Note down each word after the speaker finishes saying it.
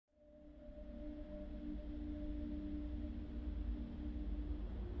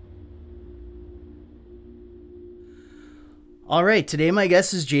All right, today my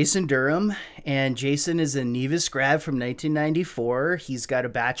guest is Jason Durham, and Jason is a Nevis grad from 1994. He's got a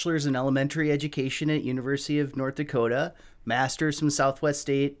bachelor's in elementary education at University of North Dakota, master's from Southwest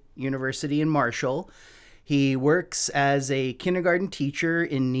State University in Marshall. He works as a kindergarten teacher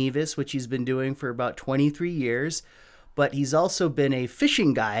in Nevis, which he's been doing for about 23 years, but he's also been a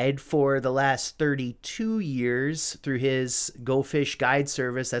fishing guide for the last 32 years through his Go Fish Guide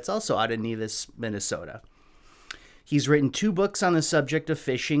service that's also out of Nevis, Minnesota. He's written 2 books on the subject of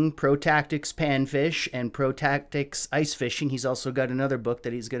fishing, Pro Tactics Panfish and Pro Tactics Ice Fishing. He's also got another book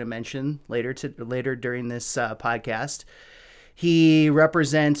that he's going to mention later during this podcast. He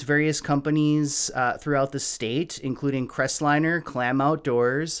represents various companies throughout the state, including Crestliner, Clam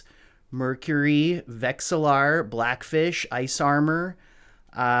Outdoors, Mercury, Vexilar, Blackfish, Ice Armor.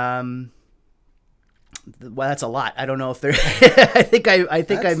 Well, that's a lot. I don't know if there. I think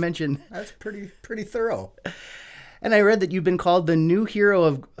I mentioned. That's pretty thorough. And I read that you've been called the new hero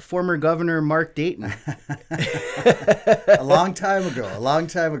of former Governor Mark Dayton. A long time ago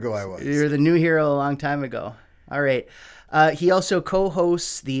I was. You're the new hero a long time ago. All right. He also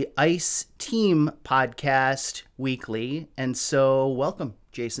co-hosts the Ice Team podcast weekly. And so welcome,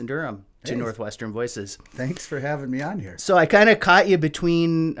 Jason Durham, to Northwestern Voices. Thanks for having me on here. So I kind of caught you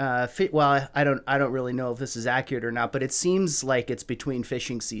between, well, I don't really know if this is accurate or not, but it seems like it's between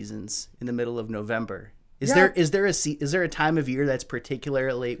fishing seasons in the middle of November. Is there a time of year that's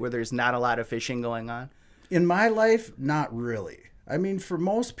particularly where there's not a lot of fishing going on? In my life, not really. I mean, for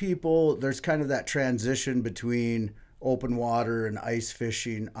most people, there's kind of that transition between open water and ice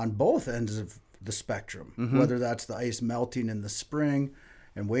fishing on both ends of the spectrum, whether that's the ice melting in the spring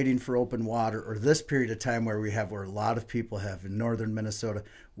and waiting for open water, or this period of time where a lot of people have in northern Minnesota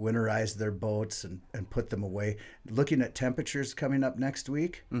winterized their boats and put them away. Looking at temperatures coming up next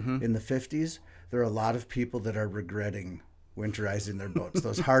week in the 50s, there are a lot of people that are regretting winterizing their boats.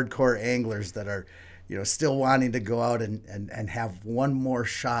 Those hardcore anglers that are, still wanting to go out and have one more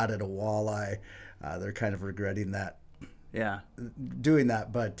shot at a walleye. They're kind of regretting that. Yeah. Doing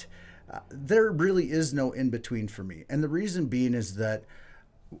that. But there really is no in-between for me. And the reason being is that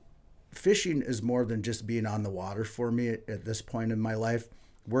fishing is more than just being on the water for me at this point in my life.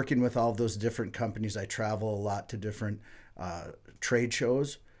 Working with all of those different companies, I travel a lot to different trade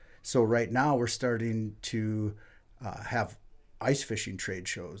shows. So right now we're starting to have ice fishing trade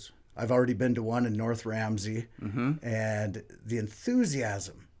shows. I've already been to one in North Ramsey, and the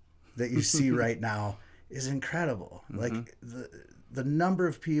enthusiasm that you see right now is incredible. Like the number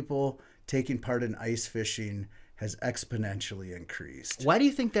of people taking part in ice fishing has exponentially increased. Why do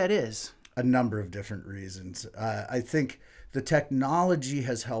you think that is? A number of different reasons. I think the technology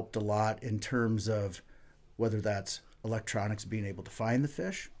has helped a lot in terms of whether that's electronics being able to find the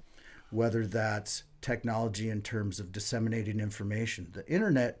fish, whether that's technology in terms of disseminating information. The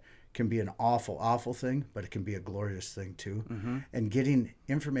internet can be an awful, awful thing, but it can be a glorious thing too. And getting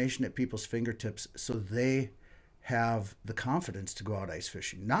information at people's fingertips so they have the confidence to go out ice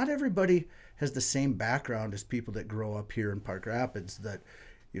fishing. Not everybody has the same background as people that grow up here in Park Rapids, that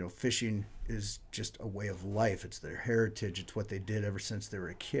fishing is just a way of life. It's their heritage. It's what they did ever since they were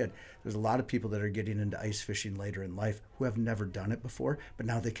a kid. There's a lot of people that are getting into ice fishing later in life who have never done it before, but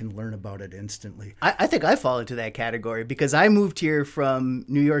now they can learn about it instantly. I think I fall into that category because I moved here from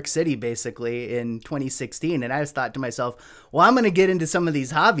New York City basically in 2016, and I just thought to myself, well, I'm going to get into some of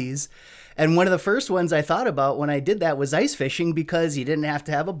these hobbies. And one of the first ones I thought about when I did that was ice fishing, because you didn't have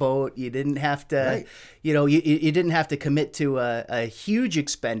to have a boat. You didn't have to, you didn't have to commit to a huge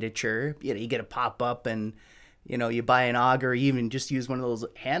expenditure. You get a pop up and, you buy an auger, you even just use one of those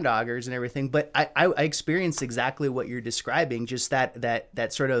hand augers and everything. But I experienced exactly what you're describing, just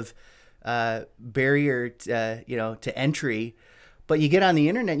that sort of barrier to entry. But you get on the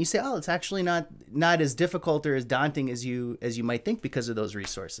internet and you say, oh, it's actually not as difficult or as daunting as you might think because of those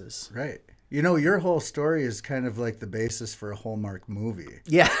resources. Right. Your whole story is kind of like the basis for a Hallmark movie.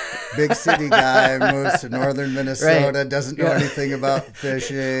 Yeah. Big city guy moves to northern Minnesota, Right. doesn't know anything about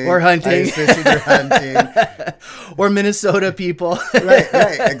fishing. Or hunting. Ice fishing or hunting. Or Minnesota people.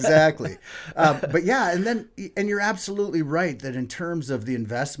 Right, exactly. But yeah, and you're absolutely right that in terms of the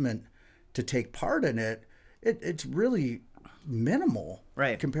investment to take part in it, it's really minimal,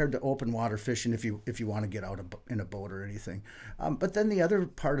 right, compared to open water fishing if you want to get out in a boat or anything. But then the other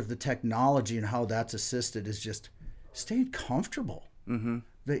part of the technology and how that's assisted is just staying comfortable.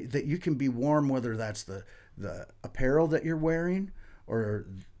 That you can be warm, whether that's the apparel that you're wearing or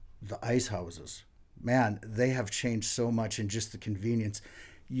the ice houses. Man, they have changed so much in just the convenience.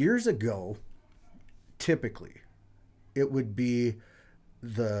 Years ago, typically, it would be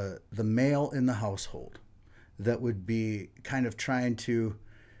the male in the household that would be kind of trying to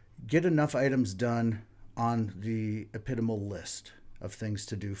get enough items done on the epitomal list of things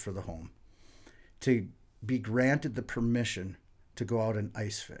to do for the home to be granted the permission to go out and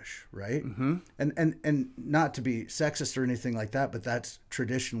ice fish, right? Mm-hmm. And not to be sexist or anything like that, but that's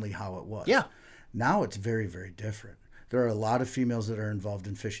traditionally how it was. Yeah. Now it's very, very different. There are a lot of females that are involved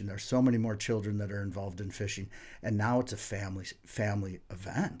in fishing. There are so many more children that are involved in fishing. And now it's a family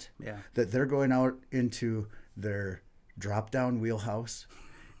event. Yeah. That they're going out into their drop-down wheelhouse.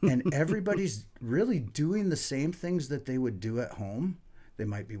 And everybody's really doing the same things that they would do at home. They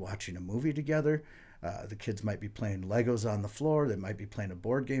might be watching a movie together. The kids might be playing Legos on the floor. They might be playing a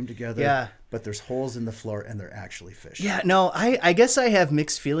board game together. Yeah. But there's holes in the floor and they're actually fishing. Yeah, no, I guess I have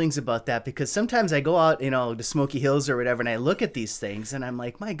mixed feelings about that because sometimes I go out, to Smoky Hills or whatever, and I look at these things and I'm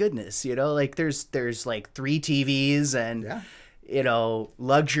like, my goodness, like there's like 3 TVs and,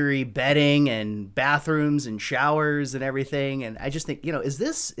 luxury bedding and bathrooms and showers and everything. And I just think, is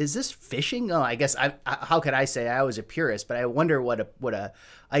this fishing? Oh, I guess how could I say I was a purist, but I wonder what a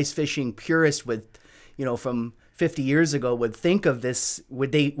ice fishing purist would, from 50 years ago would think of this.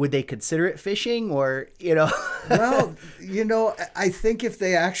 Would they consider it fishing or, Well, I think if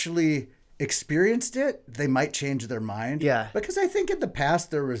they actually experienced it, they might change their mind. Yeah. Because I think in the past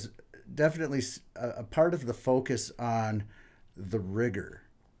there was definitely a part of the focus on the rigor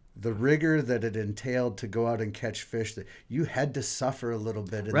that it entailed to go out and catch fish, that you had to suffer a little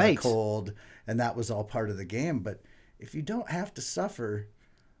bit in the cold, and that was all part of the game. But if you don't have to suffer,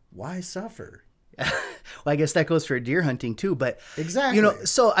 why suffer? Well, I guess that goes for deer hunting too, but exactly.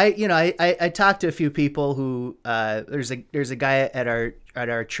 So I talked to a few people who there's a guy at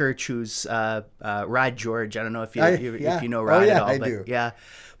our church who's Rod George. I don't know if you know Rod at all, I but do. Yeah,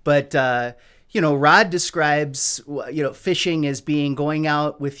 but Rod describes fishing as being going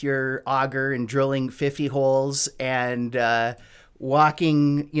out with your auger and drilling 50 holes and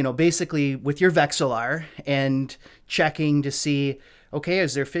walking basically with your Vexilar and checking to see, okay,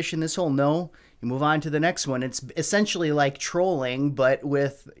 is there fish in this hole? No. You move on to the next one. It's essentially like trolling, but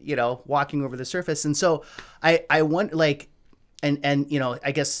with, walking over the surface. And so I want and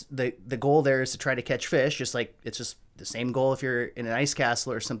I guess the goal there is to try to catch fish, just like it's just the same goal if you're in an ice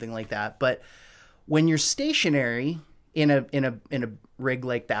castle or something like that. But when you're stationary in a rig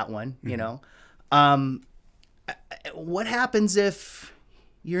like that one, what happens if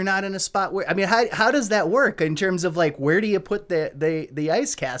you're not in a spot where, how does that work in terms of like, where do you put the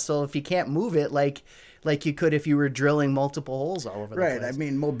ice castle if you can't move it like you could if you were drilling multiple holes all over the place?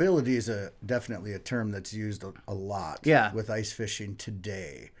 Right. Mobility is definitely a term that's used a lot with ice fishing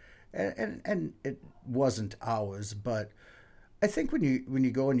today. And it wasn't ours, but I think when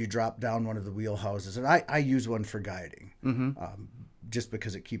you go and you drop down one of the wheelhouses, and I use one for guiding, just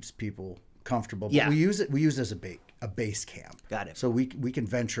because it keeps people comfortable. But we use it as a base camp. Got it. So we can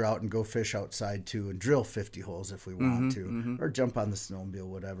venture out and go fish outside too and drill 50 holes if we want to, or jump on the snowmobile,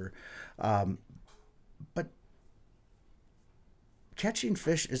 whatever. But catching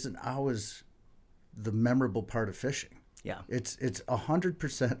fish isn't always the memorable part of fishing. Yeah. It's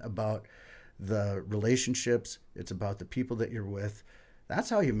 100% about the relationships. It's about the people that you're with. That's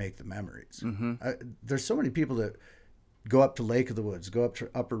how you make the memories. There's so many people that go up to Lake of the Woods, go up to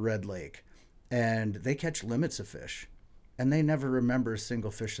Upper Red Lake, and they catch limits of fish, and they never remember a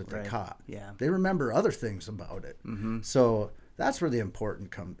single fish that they caught. Yeah. They remember other things about it. So that's where the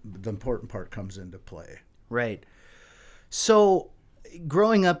important part comes into play. Right. So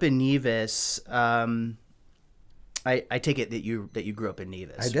growing up in Nevis, I take it that you grew up in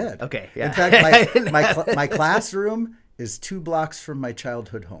Nevis. I did. Okay. Yeah. In fact, my classroom is 2 blocks from my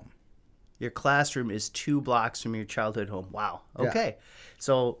childhood home. Your classroom is 2 blocks from your childhood home. Wow. Okay. Yeah.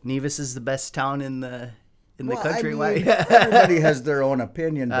 So Nevis is the best town in the country. Everybody has their own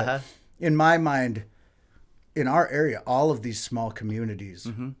opinion, but in my mind, in our area, all of these small communities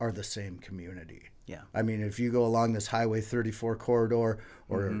are the same community. Yeah. If you go along this Highway 34 corridor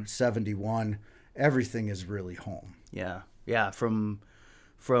or 71, everything is really home. Yeah. Yeah.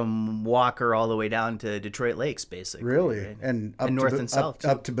 From Walker all the way down to Detroit Lakes, basically. Really? Right? And north and south.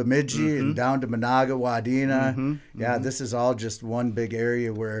 Up to Bemidji and down to Monaga, Wadena. Yeah, this is all just one big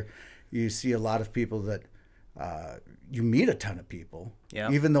area where you see a lot of people that you meet a ton of people,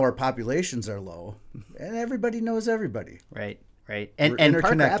 even though our populations are low, and everybody knows everybody. Right. Right. And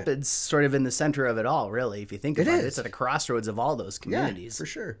Park Rapids sort of in the center of it all, really, if you think about it. It's at a crossroads of all those communities. Yeah, for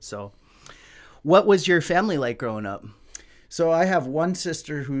sure. So what was your family like growing up? So I have one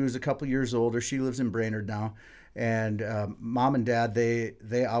sister who's a couple years older. She lives in Brainerd now. And mom and dad,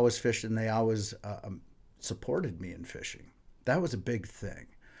 they always fished, and they always supported me in fishing. That was a big thing.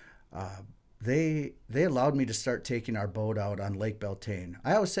 they allowed me to start taking our boat out on Lake Beltane.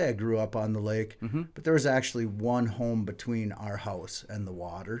 I always say I grew up on the lake, but there was actually one home between our house and the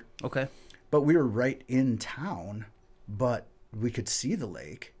water. Okay. But we were right in town, but we could see the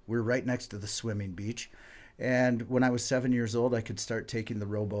lake. We were right next to the swimming beach. And when I was 7 years old, I could start taking the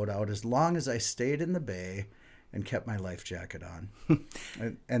rowboat out as long as I stayed in the bay and kept my life jacket on.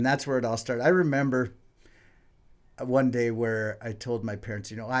 and that's where it all started. I remember one day where I told my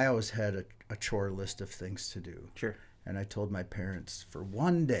parents, I always had a chore list of things to do. Sure. And I told my parents, for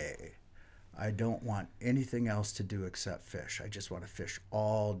one day, I don't want anything else to do except fish. I just want to fish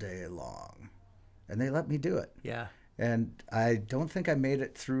all day long. And they let me do it. Yeah. And I don't think I made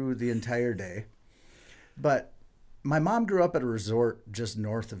it through the entire day. But my mom grew up at a resort just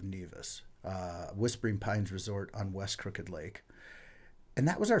north of Nevis, Whispering Pines Resort on West Crooked Lake. And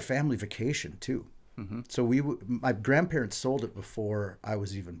that was our family vacation, too. So my grandparents sold it before I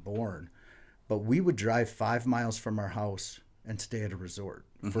was even born, but we would drive 5 miles from our house and stay at a resort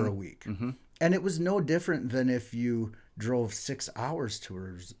for a week. And it was no different than if you drove 6 hours to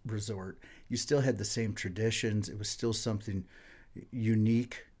a resort. You still had the same traditions. It was still something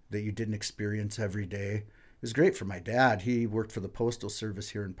unique that you didn't experience every day. It was great for my dad. He worked for the Postal Service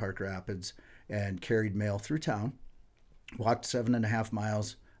here in Park Rapids and carried mail through town, walked 7.5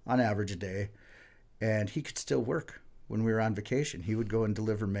 miles on average a day. And he could still work when we were on vacation. He would go and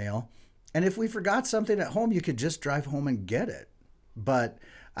deliver mail. And if we forgot something at home, you could just drive home and get it. But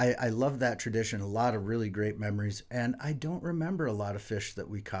I love that tradition, a lot of really great memories. And I don't remember a lot of fish that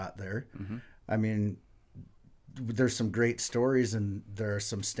we caught there. I mean, there's some great stories and there are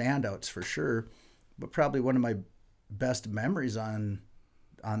some standouts for sure. But probably one of my best memories on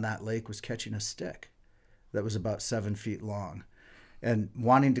that lake was catching a stick that was about 7 feet long. And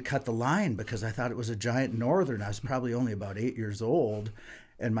wanting to cut the line because I thought it was a giant northern. I was probably only about 8 years old.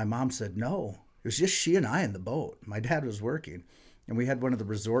 And my mom said, no, it was just she and I in the boat. My dad was working. And we had one of the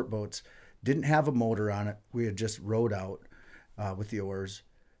resort boats, didn't have a motor on it. We had just rowed out with the oars.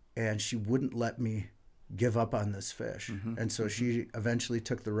 And she wouldn't let me give up on this fish. And so she eventually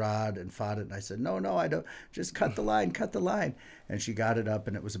took the rod and fought it. And I said, no, I don't. Just cut the line, cut the line. And she got it up,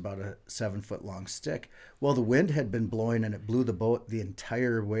 and it was about a 7-foot long stick. Well, the wind had been blowing, and it blew the boat the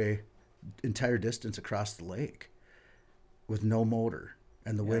entire distance across the lake with no motor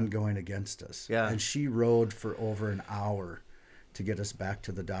and the wind going against us. Yeah. And she rowed for over an hour to get us back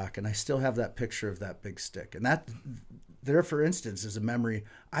to the dock. And I still have that picture of that big stick. And that there, for instance, is a memory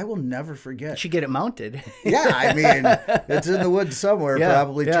I will never forget. You should get it mounted. Yeah, I mean, it's in the woods somewhere,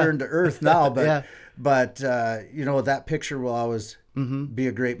 probably turned to earth now. But that picture will always be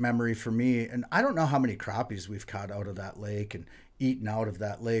a great memory for me. And I don't know how many crappies we've caught out of that lake and eaten out of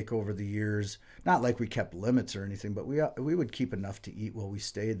that lake over the years. Not like we kept limits or anything, but we would keep enough to eat while we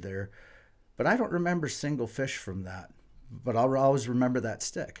stayed there. But I don't remember single fish from that. But I'll always remember that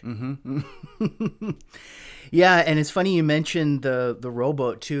stick. Yeah, and it's funny you mentioned the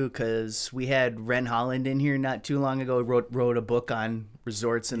rowboat too, because we had Ren Holland in here not too long ago. Wrote a book on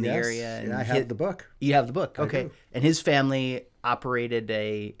resorts in the area. And I have the book. You have the book, okay. I do. And his family operated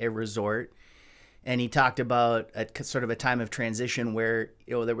a resort, and he talked about sort of a time of transition where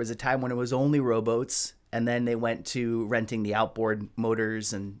there was a time when it was only rowboats. And then they went to renting the outboard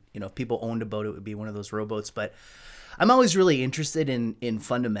motors, and if people owned a boat, it would be one of those rowboats. But I'm always really interested in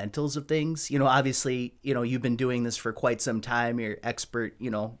fundamentals of things. Obviously, you've been doing this for quite some time. You're expert,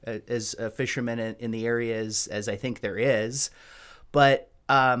 as a fisherman in the area as I think there is. But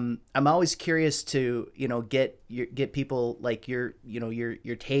I'm always curious to, get people like your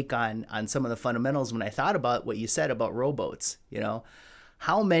take on some of the fundamentals. When I thought about what you said about rowboats,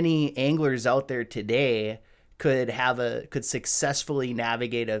 how many anglers out there today could successfully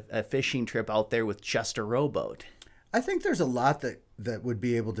navigate a fishing trip out there with just a rowboat? I think there's a lot that would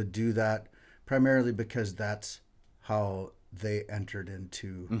be able to do that, primarily because that's how they entered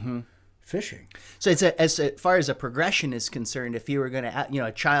into fishing. So it's as far as a progression is concerned, if you were going to,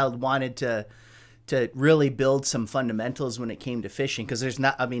 a child wanted to really build some fundamentals when it came to fishing, because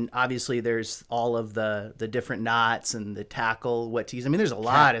obviously there's all of the different knots and the tackle, what to use. There's a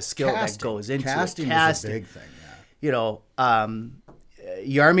lot of skill that goes into casting. Casting Is a big thing,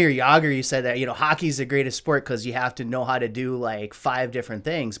 Yarmir Yager, you said that, hockey's the greatest sport because you have to know how to do like 5 different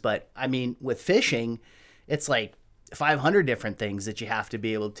things. But with fishing, it's like 500 different things that you have to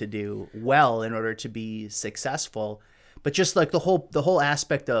be able to do well in order to be successful. But just like the whole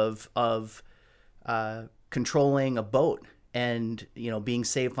aspect of controlling a boat and, being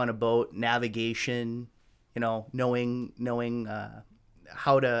safe on a boat, navigation, knowing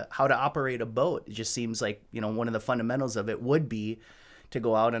how to operate a boat. It just seems like, one of the fundamentals of it would be to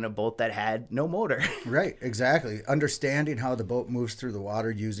go out on a boat that had no motor. Right, exactly. Understanding how the boat moves through the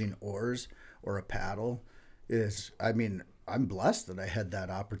water using oars or a paddle is, I mean, I'm blessed that I had that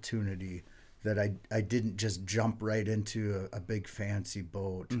opportunity, that I didn't just jump right into a big fancy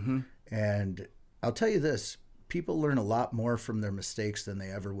boat. Mm-hmm. And I'll tell you this, people learn a lot more from their mistakes than they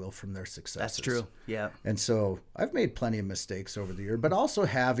ever will from their successes. That's true. Yeah. And so I've made plenty of mistakes over the year, but also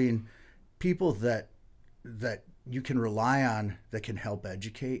having people that you can rely on that can help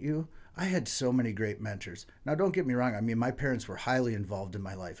educate you. I had so many great mentors. Now, don't get me wrong. I mean, my parents were highly involved in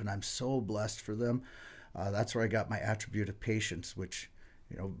my life, and I'm so blessed for them. That's where I got my attribute of patience, which,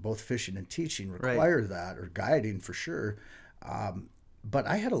 you know, both fishing and teaching require that, or guiding for sure. But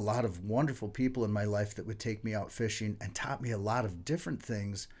I had a lot of wonderful people in my life that would take me out fishing and taught me a lot of different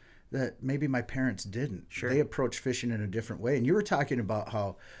things that maybe my parents didn't. Sure. They approach fishing in a different way. And you were talking about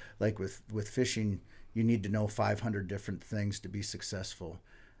how, like with fishing, you need to know 500 different things to be successful.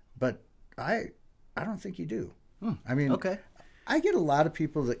 But I don't think you do. I mean, okay. I get a lot of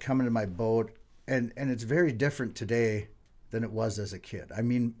people that come into my boat, and it's very different today than it was as a kid. I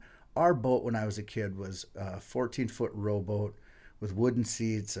mean, our boat when I was a kid was a 14-foot rowboat with wooden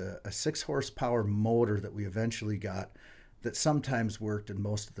seats, a 6-horsepower motor that we eventually got that sometimes worked and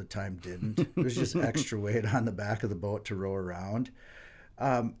most of the time didn't. There's just extra weight on the back of the boat to row around.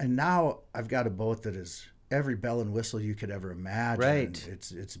 And now I've got a boat that is every bell and whistle you could ever imagine. Right.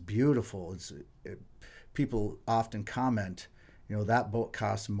 It's beautiful. People often comment, you know, that boat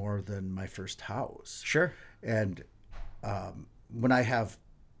costs more than my first house. Sure. And when I have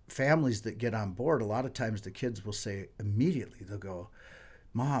families that get on board, a lot of times the kids will say immediately, they'll go,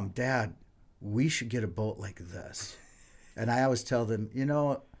 Mom, Dad, we should get a boat like this. And I always tell them, you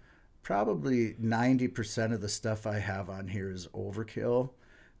know, probably 90% of the stuff I have on here is overkill,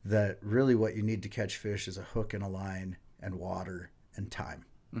 that really what you need to catch fish is a hook and a line and water and time.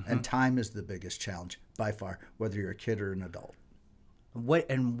 Mm-hmm. And time is the biggest challenge by far, whether you're a kid or an adult.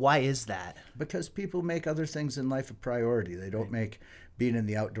 Why is that? Because people make other things in life a priority. They don't make being in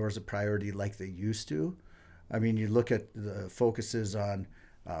the outdoors a priority like they used to. I mean, you look at the focuses on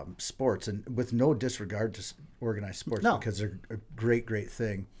sports, and with no disregard to organized sports, because they're a great, great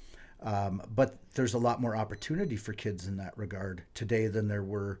thing. But there's a lot more opportunity for kids in that regard today than there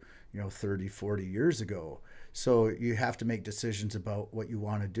were, 30, 40 years ago. So you have to make decisions about what you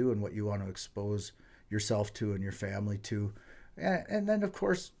want to do and what you want to expose yourself to and your family to. And then, of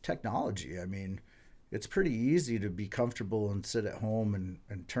course, technology. I mean, it's pretty easy to be comfortable and sit at home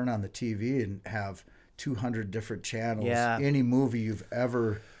and turn on the TV and have 200 different channels. Yeah. Any movie you've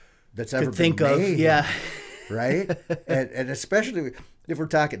ever that's ever Could think been made, of, yeah. Right? and especially if we're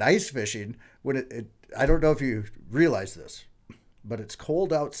talking ice fishing, when I don't know if you realize this, but it's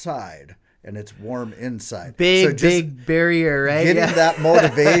cold outside and it's warm inside. Big barrier, right? Getting that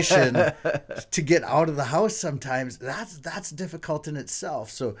motivation to get out of the house sometimes, that's difficult in itself.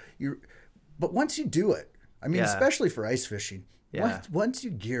 So but once you do it, I mean, especially for ice fishing, once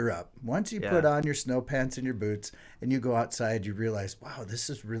you gear up, once you put on your snow pants and your boots and you go outside, you realize, wow, this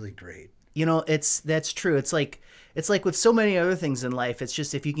is really great. That's true. It's like with so many other things in life. It's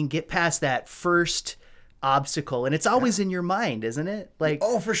just if you can get past that first obstacle, and it's always in your mind, isn't it? Like,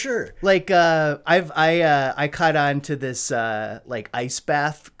 oh, for sure. Like I caught on to this like ice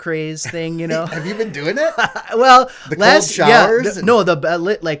bath craze thing, Have you been doing it? Well, the cold showers?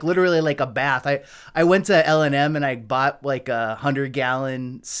 Literally like a bath. I went to L&M and I bought like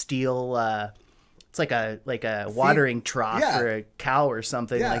 100-gallon steel it's like a watering trough for a cow or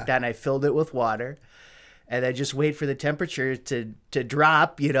something like that, and I filled it with water. And I just wait for the temperature to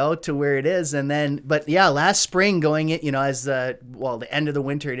drop, to where it is. And then, last spring as the end of the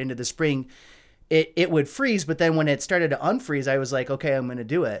winter and into the spring, it would freeze. But then when it started to unfreeze, I was like, okay, I'm going to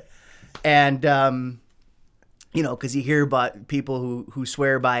do it. And, because you hear about people who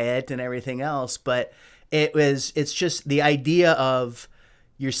swear by it and everything else. But it's just the idea of,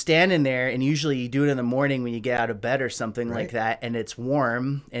 you're standing there, and usually you do it in the morning when you get out of bed or something like that, and it's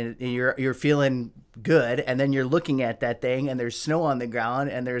warm, and you're feeling good, and then you're looking at that thing, and there's snow on the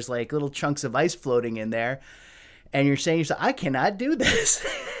ground, and there's like little chunks of ice floating in there, and you're saying to yourself, I cannot do this.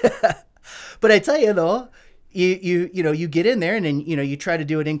 But I tell you though, you get in there, and then you try to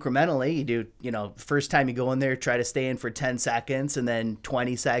do it incrementally. You do first time you go in there, try to stay in for 10 seconds, and then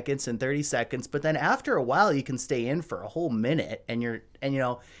 20 seconds and 30 seconds. But then after a while, you can stay in for a whole minute, and you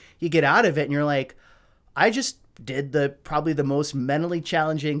get out of it, and you're like, I just did probably the most mentally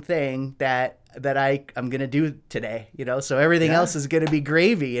challenging thing that I'm gonna do today. So everything else is gonna be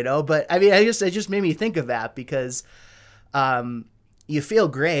gravy. But I mean, it just made me think of that because you feel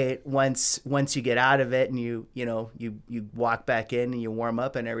great once you get out of it and you walk back in and you warm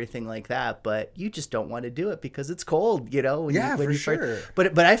up and everything like that, but you just don't want to do it because it's cold, For sure.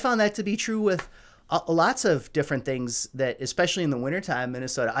 But I found that to be true with lots of different things, that especially in the wintertime,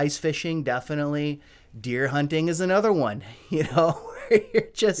 Minnesota, ice fishing, definitely. Deer hunting is another one, where you're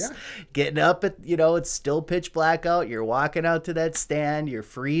just getting up at, it's still pitch black out. You're walking out to that stand, you're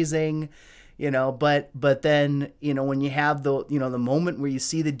freezing, but then, when you have the moment where you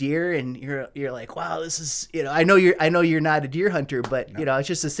see the deer and you're like, wow, this is, I know you're not a deer hunter, but it's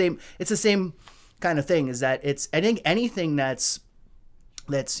just it's the same kind of thing, is that I think anything that's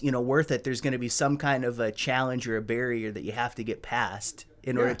worth it, there's going to be some kind of a challenge or a barrier that you have to get past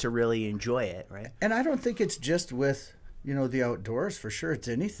in order to really enjoy it, right? And I don't think it's just with, the outdoors, for sure. It's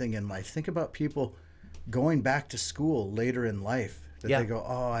anything in life. Think about people going back to school later in life, that they go,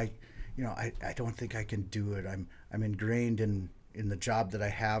 oh, I don't think I can do it. I'm ingrained in the job that I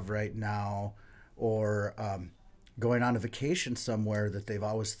have right now, or going on a vacation somewhere that they've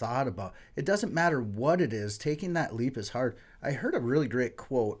always thought about. It doesn't matter what it is. Taking that leap is hard. I heard a really great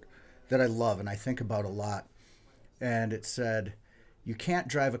quote that I love and I think about a lot. And it said, you can't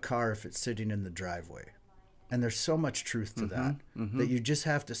drive a car if it's sitting in the driveway. And there's so much truth to that, that you just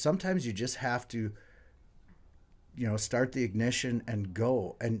have to, sometimes you just have to, start the ignition and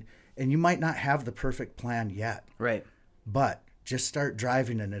go. And you might not have the perfect plan yet. Right. But just start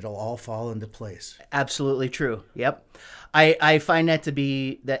driving and it'll all fall into place. Absolutely true. Yep. I find that to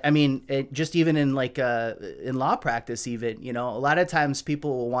be that, just even in in law practice, even, a lot of times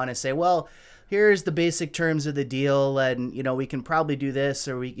people will want to say, well, here's the basic terms of the deal, and we can probably do this,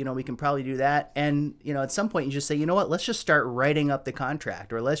 or we can probably do that, and at some point you just say, you know what, let's just start writing up the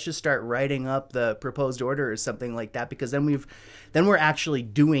contract, or let's just start writing up the proposed order or something like that, because then we're actually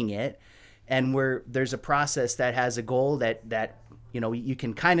doing it, and there's a process that has a goal that you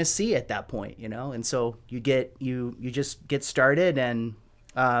can kind of see at that point, and so you just get started, and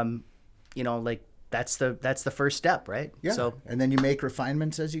that's the first step, right? Yeah. So, and then you make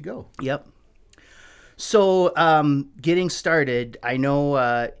refinements as you go. Yep. So, getting started, I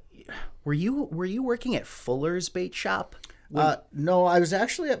know, were you working at Fuller's Bait Shop? No, I was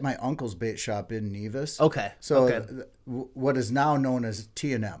actually at my uncle's bait shop in Nevis. Okay. So okay. What is now known as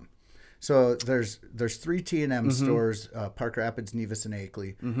T&M. So there's 3 T&M stores, Park Rapids, Nevis, and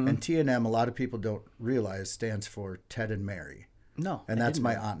Akeley. And T&M, a lot of people don't realize, stands for Ted and Mary. No. And that's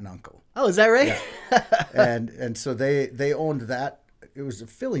my aunt and uncle. Oh, is that right? Yeah. and so they owned that. It was a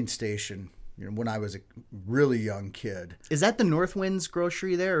filling station, when I was a really young kid. Is that the Northwinds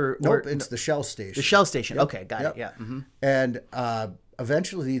grocery there? Nope, it's the Shell station. The Shell station. Yep. Okay, got it. Yeah. And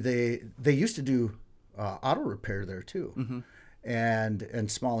eventually they used to do auto repair there too, and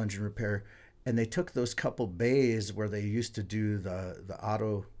small engine repair. And they took those couple bays where they used to do the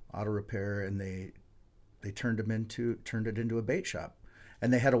auto repair, and they turned it into a bait shop.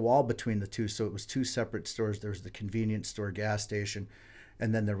 And they had a wall between the two, so it was 2 separate stores. There was the convenience store, gas station,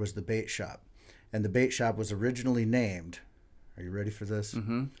 and then there was the bait shop. And the bait shop was originally named, are you ready for this?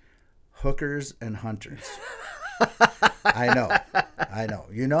 Hookers and Hunters. I know.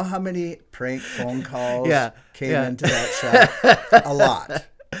 You know how many prank phone calls came into that shop? A lot.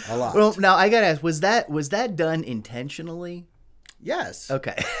 Well, now I gotta ask, was that done intentionally? Yes.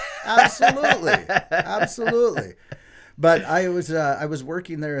 Okay. Absolutely. But I was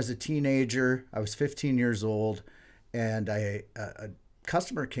working there as a teenager. I was 15 years old, and a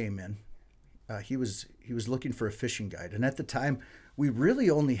customer came in. He was looking for a fishing guide, and at the time, we really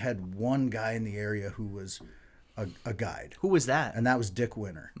only had one guy in the area who was a guide. Who was that? And that was Dick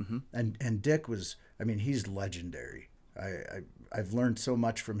Winter. And Dick was, he's legendary. I've learned so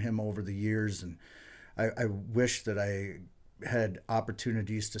much from him over the years, and I wish that I had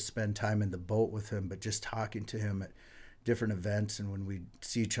opportunities to spend time in the boat with him, but just talking to him at different events and when we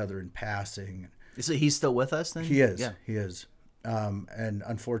see each other in passing. Is he's still with us then? He is. Yeah. He is. And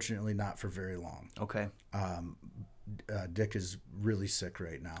unfortunately not for very long. Okay. Dick is really sick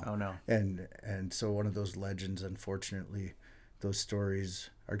right now. Oh no. And so one of those legends, unfortunately, those stories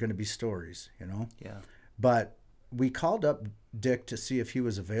are going to be stories, Yeah. But we called up Dick to see if he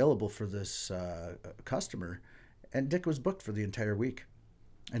was available for this customer, and Dick was booked for the entire week.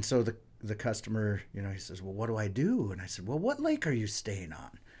 And so the customer, he says, well, what do I do? And I said, well, what lake are you staying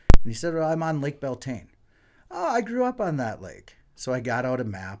on? And he said, well, I'm on Lake Beltane. Oh, I grew up on that lake. So I got out a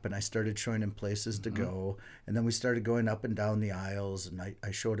map and I started showing him places to go. And then we started going up and down the aisles, and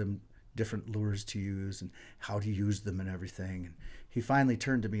I showed him different lures to use and how to use them and everything. And he finally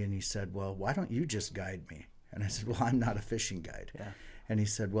turned to me and he said, well, why don't you just guide me? And I said, well, I'm not a fishing guide. Yeah. And he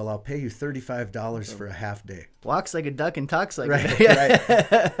said, well, I'll pay you $35 for a half day. Walks like a duck and talks like Right, a duck.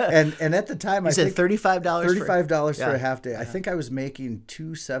 right. And at the time, You said $35? $35 for Yeah. a half day. I think I was making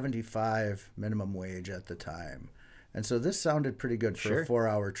 $2.75 minimum wage at the time. And so this sounded pretty good for Sure. a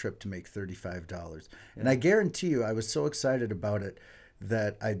 4-hour trip to make $35. And I guarantee you, I was so excited about it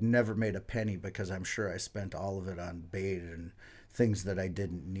that I'd never made a penny, because I'm sure I spent all of it on bait and things that I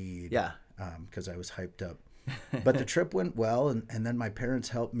didn't need. Yeah. Because I was hyped up. But the trip went well, and then my parents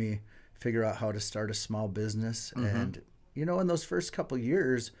helped me figure out how to start a small business. And, you know, in those first couple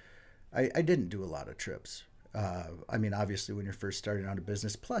years, I didn't do a lot of trips. I mean, obviously, when you're first starting out a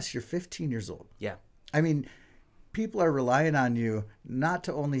business, plus you're 15 years old. Yeah. I mean, people are relying on you not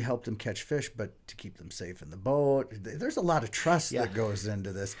to only help them catch fish, but to keep them safe in the boat. There's a lot of trust that goes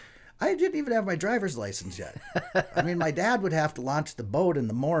into this. I didn't even have my driver's license yet. I mean, my dad would have to launch the boat in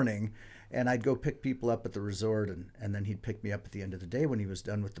the morning, and I'd go pick people up at the resort, and then he'd pick me up at the end of the day when he was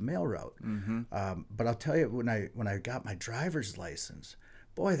done with the mail route. But I'll tell you, when I got my driver's license,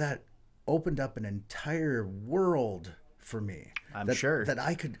 boy, that opened up an entire world for me. I'm sure that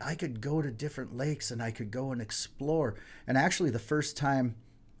I could go to different lakes, and I could go and explore. And actually, the first time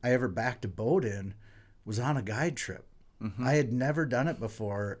I ever backed a boat in was on a guide trip. I had never done it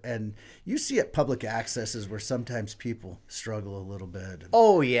before, and you see at public accesses where sometimes people struggle a little bit.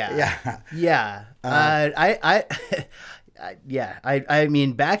 Oh yeah, Yeah. yeah. I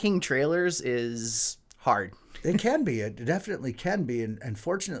mean, backing trailers is hard. It can be. It definitely can be. And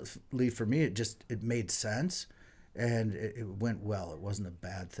fortunately for me, it made sense, and it went well. It wasn't a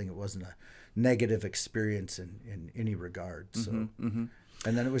bad thing. It wasn't a negative experience in any regard. So, and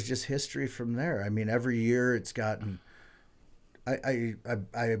then it was just history from there. I mean, every year it's gotten. I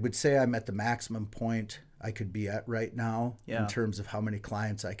would say I'm at the maximum point I could be at right now in terms of how many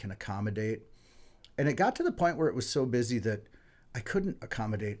clients I can accommodate. And it got to the point where it was so busy that I couldn't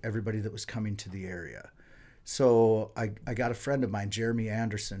accommodate everybody that was coming to the area. So I got a friend of mine, Jeremy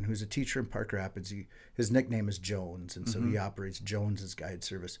Anderson, who's a teacher in Park Rapids. His nickname is Jones, and so he operates Jones's Guide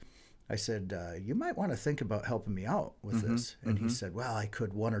Service. I said, you might want to think about helping me out with this. And he said, well, I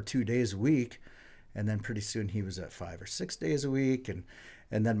could 1 or 2 days a week. And then pretty soon he was at 5 or 6 days a week. And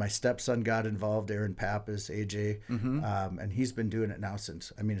then my stepson got involved, Aaron Pappas, AJ. And he's been doing it now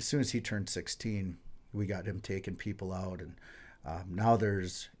since, I mean, as soon as he turned 16, we got him taking people out. And now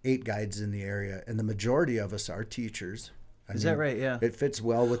there's 8 guides in the area. And the majority of us are teachers. Is that right? Yeah. It fits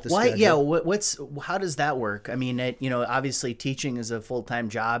well with the Why? schedule. Yeah. How does that work? I mean, obviously teaching is a full-time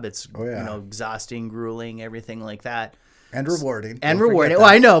job. It's, exhausting, grueling, everything like that. And rewarding. And rewarding. Well,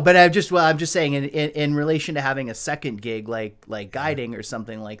 I know, but I'm just saying in relation to having a second gig like guiding or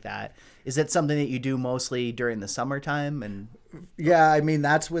something like that, is that something that you do mostly during the summertime? And yeah, I mean,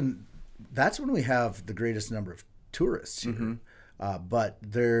 that's when we have the greatest number of tourists here. But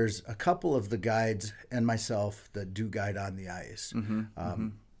there's a couple of the guides and myself that do guide on the ice.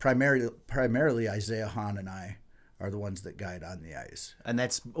 Primarily Isaiah Hahn and I are the ones that guide on the ice. And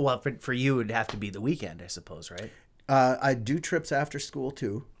that's, well, for you, it'd have to be the weekend, I suppose, right? I do trips after school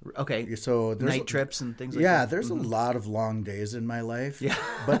too. Okay. So there's night trips and things like that. Yeah, there's a lot of long days in my life. Yeah.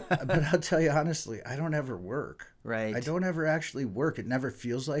 but I'll tell you honestly, I don't ever work. Right. I don't ever actually work. It never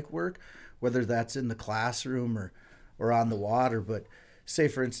feels like work, whether that's in the classroom or on the water. But say,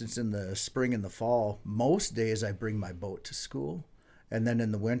 for instance, in the spring and the fall, most days I bring my boat to school. And then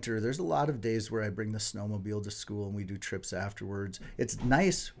in the winter, there's a lot of days where I bring the snowmobile to school and we do trips afterwards. It's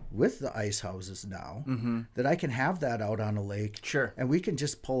nice with the ice houses now that I can have that out on a lake. Sure. And we can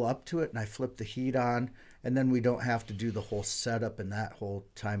just pull up to it and I flip the heat on, and then we don't have to do the whole setup and that whole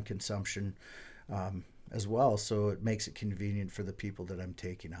time consumption as well. So it makes it convenient for the people that I'm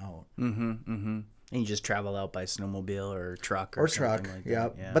taking out. And you just travel out by snowmobile or truck or something like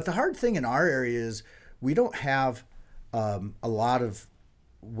that. Yeah. But the hard thing in our area is we don't have a lot of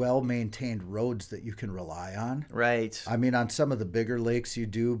well-maintained roads that you can rely on. Right. I mean, on some of the bigger lakes you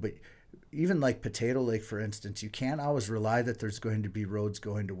do, but even like Potato Lake, for instance, you can't always rely that there's going to be roads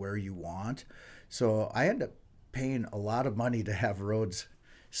going to where you want. So I end up paying a lot of money to have roads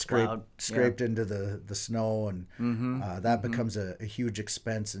scraped into the snow, and that becomes a huge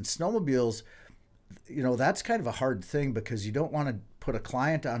expense. And snowmobiles, that's kind of a hard thing because you don't want to put a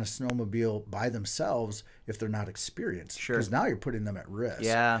client on a snowmobile by themselves if they're not experienced. Sure. Because now you're putting them at risk.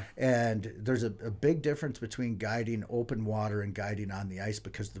 Yeah. And there's a big difference between guiding open water and guiding on the ice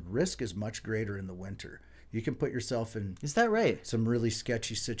because the risk is much greater in the winter. You can put yourself in Is that right? some really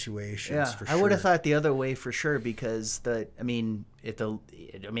sketchy situations. Yeah, for I sure. would have thought the other way for sure because I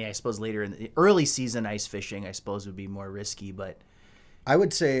suppose later in the early season ice fishing, I suppose would be more risky, but I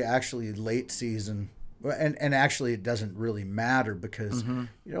would say actually late season Well, and actually, it doesn't really matter because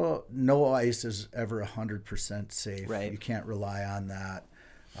no ice is ever 100% safe. Right. You can't rely on that.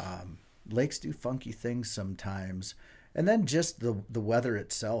 Lakes do funky things sometimes, and then just the weather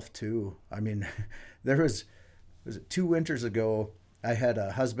itself too. I mean, there was it 2 winters ago. I had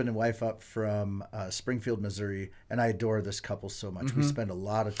a husband and wife up from Springfield, Missouri, and I adore this couple so much. We spend a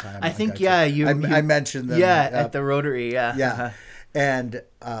lot of time. I on think, country. I mentioned them. Yeah, at the Rotary, yeah. Yeah. And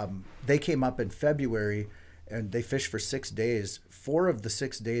they came up in February, and they fished for 6 days. 4 of the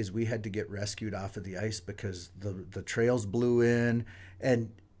 6 days, we had to get rescued off of the ice because the trails blew in.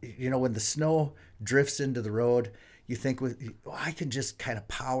 And, when the snow drifts into the road, you think, I can just kind of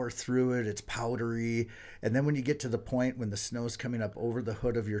power through it. It's powdery. And then when you get to the point when the snow's coming up over the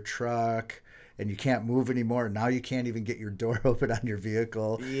hood of your truck and you can't move anymore, now you can't even get your door open on your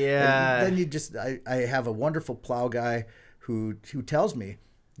vehicle. Yeah. And then you just, I have a wonderful plow guy who tells me,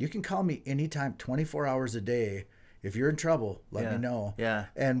 you can call me anytime, 24 hours a day. If you're in trouble, let me know. Yeah.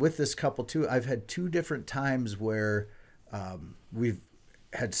 And with this couple too, I've had 2 different times where we've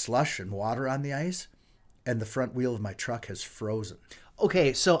had slush and water on the ice, and the front wheel of my truck has frozen.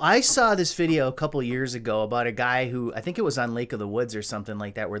 Okay, so I saw this video a couple years ago about a guy who, I think it was on Lake of the Woods or something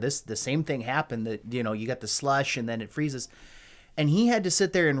like that, where the same thing happened, that, you got the slush and then it freezes. And he had to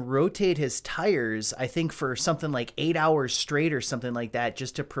sit there and rotate his tires, I think for something like 8 hours straight or something like that,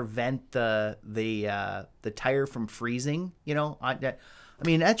 just to prevent the tire from freezing, I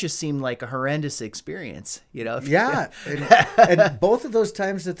mean, that just seemed like a horrendous experience, Yeah, and both of those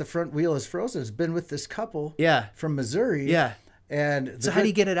times that the front wheel is frozen has been with this couple from Missouri. Yeah. And so how do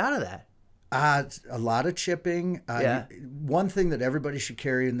you get it out of that? A lot of chipping. One thing that everybody should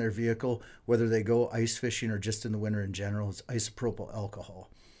carry in their vehicle, whether they go ice fishing or just in the winter in general, is isopropyl alcohol.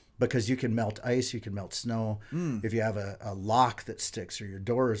 Because you can melt ice, you can melt snow. If you have a lock that sticks or your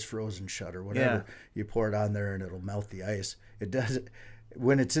door is frozen shut or whatever, you pour it on there and it'll melt the ice. It does.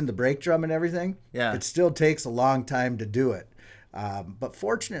 When it's in the brake drum and everything, it still takes a long time to do it. But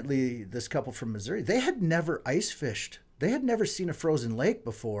fortunately, this couple from Missouri, they had never ice fished. They had never seen a frozen lake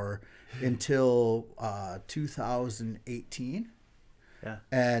before until 2018. Yeah.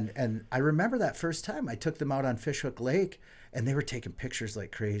 And I remember that first time I took them out on Fishhook Lake, and they were taking pictures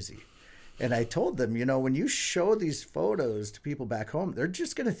like crazy. And I told them, when you show these photos to people back home, they're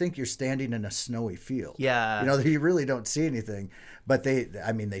just going to think you're standing in a snowy field. Yeah. You really don't see anything. But they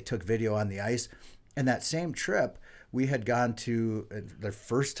took video on the ice. And that same trip, we had gone to their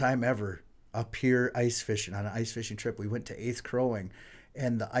first time ever up here ice fishing, on an ice fishing trip. We went to 8th Crowing,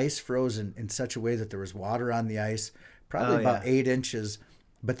 and the ice froze in such a way that there was water on the ice, probably about 8 inches,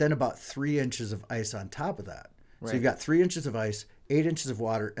 but then about 3 inches of ice on top of that. Right. So you've got 3 inches of ice, 8 inches of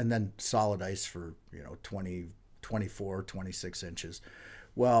water, and then solid ice for 20, 24, 26 inches.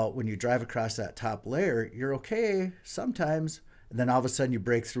 Well, when you drive across that top layer, you're okay sometimes, and then all of a sudden you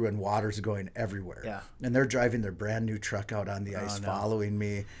break through and water's going everywhere. Yeah. And they're driving their brand new truck out on the ice following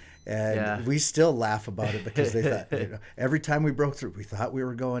me. And we still laugh about it because they thought, every time we broke through, we thought we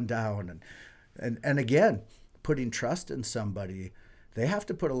were going down. And again, putting trust in somebody, they have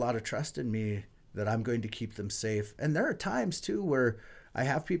to put a lot of trust in me that I'm going to keep them safe. And there are times too where I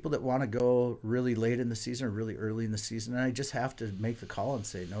have people that want to go really late in the season or really early in the season, and I just have to make the call and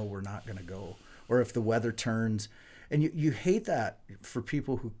say, no, we're not going to go. Or if the weather turns, and you hate that for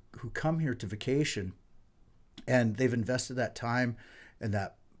people who come here to vacation and they've invested that time and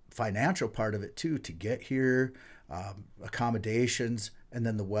that financial part of it too to get here, accommodations, and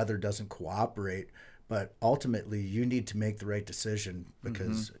then the weather doesn't cooperate. But ultimately, you need to make the right decision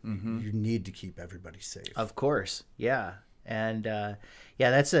because you need to keep everybody safe. Of course, yeah. And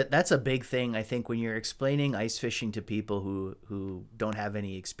that's a big thing, I think, when you're explaining ice fishing to people who don't have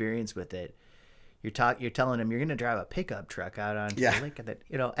any experience with it. You're telling them you're going to drive a pickup truck out on the lake,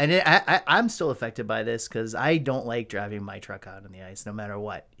 and I'm still affected by this because I don't like driving my truck out on the ice, no matter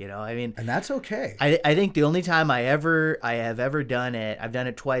what. And that's okay. I think the only time I have ever done it, I've done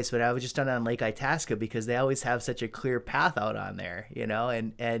it twice, but I was just done it on Lake Itasca because they always have such a clear path out on there,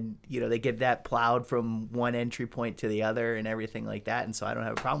 and they get that plowed from one entry point to the other and everything like that, and so I don't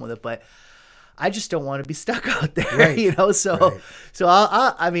have a problem with it, but I just don't want to be stuck out there, right. So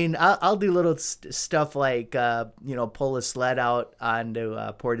I'll do little stuff like, pull a sled out onto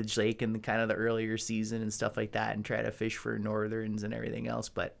Portage Lake in kind of the earlier season and stuff like that and try to fish for northerns and everything else.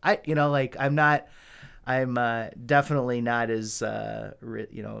 But I'm definitely not as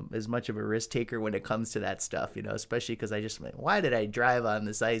much of a risk taker when it comes to that stuff, especially because why did I drive on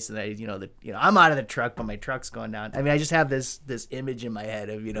this ice and I'm out of the truck, but my truck's going down. I just have this image in my head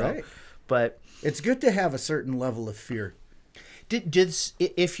of, right. But it's good to have a certain level of fear.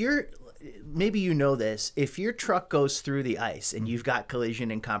 If you're maybe you know this. If your truck goes through the ice and you've got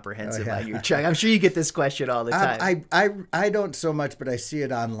collision and comprehensive Oh, yeah. on your truck, I'm sure you get this question all the time. I don't so much, but I see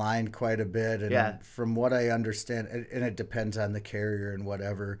it online quite a bit. And Yeah. from what I understand, and it depends on the carrier and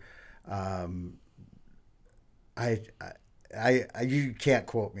whatever, you can't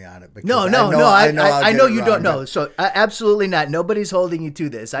quote me on it. Because No, I know you don't wrong, know. So absolutely not. Nobody's holding you to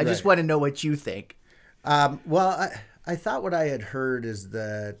this. I just Right. want to know what you think. Well, I thought what I had heard is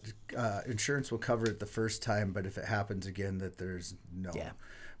that insurance will cover it the first time, but if it happens again, that there's no. Yeah.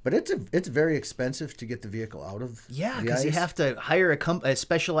 But it's very expensive to get the vehicle out of Yeah, the because you ice. have to hire a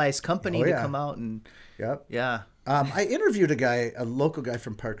specialized company Oh, to yeah. come out and Yep. yeah. I interviewed a local guy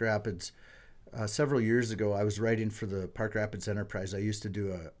from Park Rapids several years ago. I was writing for the Park Rapids Enterprise. I used to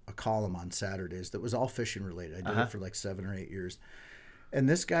do a column on Saturdays that was all fishing related. I did it for like 7 or 8 years. And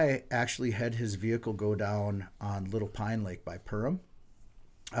this guy actually had his vehicle go down on Little Pine Lake by Durham.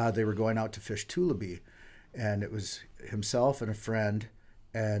 They were going out to fish Tullabee, and it was himself and a friend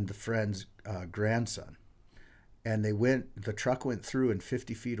and the friend's grandson. And the truck went through in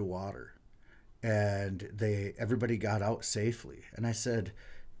 50 feet of water, and everybody got out safely. And I said,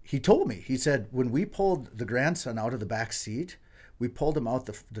 he told me, he said, when we pulled the grandson out of the back seat, we pulled him out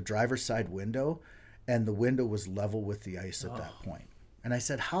the driver's side window, and the window was level with the ice at that point. And I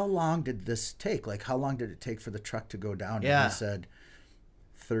said, how long did this take? Like, how long did it take for the truck to go down? Yeah. And he said,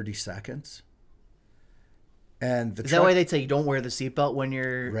 30 seconds. And the Is truck, that why they say don't wear the seatbelt when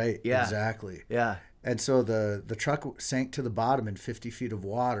you're right, Yeah. exactly. Yeah. And so the truck sank to the bottom in 50 feet of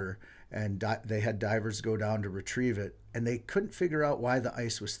water, and they had divers go down to retrieve it. And they couldn't figure out why the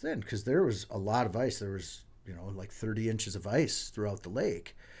ice was thin, because there was a lot of ice. There was, like 30 inches of ice throughout the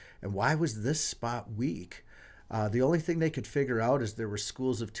lake. And why was this spot weak? The only thing they could figure out is there were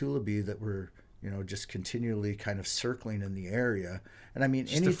schools of Tullabee that were, just continually kind of circling in the area. And I mean,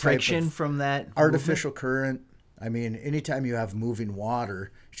 Just any the type friction of from that artificial current. I mean, anytime you have moving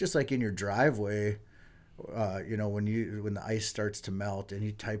water, it's just like in your driveway. When the ice starts to melt,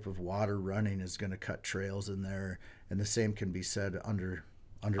 any type of water running is going to cut trails in there, and the same can be said under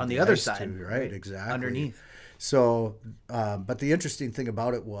on the other ice side, too, right? Exactly. Underneath. So, but the interesting thing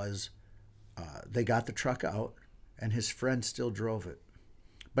about it was, they got the truck out, and his friend still drove it.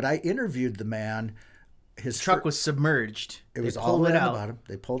 But I interviewed the man. His Truck was submerged. It was all the way on the bottom.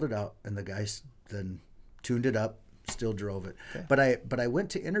 They pulled it out, and the guy then tuned it up, still drove it. Okay. But I went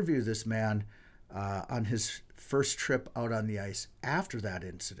to interview this man on his first trip out on the ice after that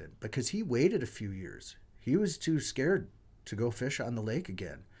incident, because he waited a few years. He was too scared to go fish on the lake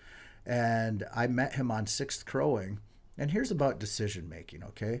again. And I met him on 6th Crowing. And here's about decision making,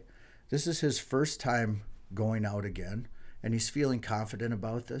 okay? This is his first time going out again, and he's feeling confident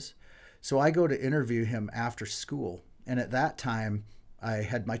about this. So I go to interview him after school. And at that time, I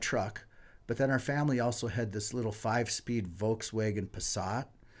had my truck, but then our family also had this little 5-speed Volkswagen Passat.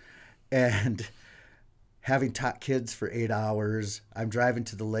 And having taught kids for 8 hours, I'm driving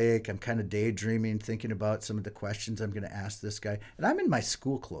to the lake. I'm kind of daydreaming, thinking about some of the questions I'm going to ask this guy. And I'm in my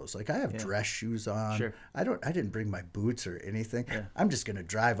school clothes. Like, I have dress shoes on. Sure. I didn't bring my boots or anything. Yeah. I'm just going to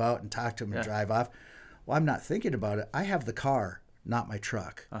drive out and talk to him and drive off. Well, I'm not thinking about it. I have the car, not my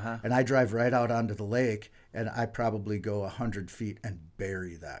truck. And I drive right out onto the lake, and I probably go 100 feet and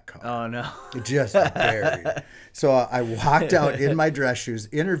bury that car. Oh, no. Just buried. So I walked out in my dress shoes,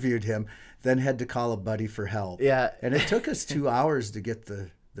 interviewed him, then had to call a buddy for help. Yeah. And it took us 2 hours to get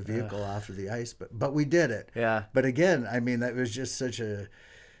the vehicle off of the ice, but we did it. Yeah. But again, I mean, that was just such a,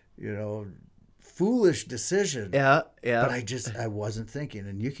 foolish decision. Yeah, yeah. But I wasn't thinking.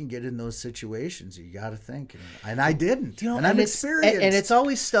 And you can get in those situations. You got to think. And I didn't. And I'm it's experienced. and it's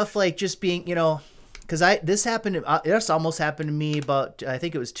always stuff like just being, because this almost happened to me about, I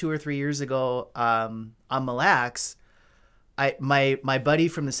think it was 2 or 3 years ago on Mille Lacs. My buddy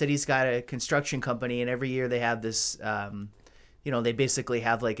from the city's got a construction company, and every year they have this, they basically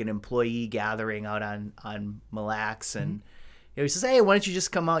have like an employee gathering out on Mille Lacs, and he says, "Hey, why don't you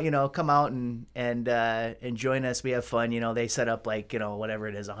just come out and join us? We have fun." They set up like whatever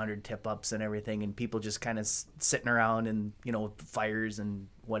it is, 100 tip ups and everything, and people just kind of sitting around and with fires and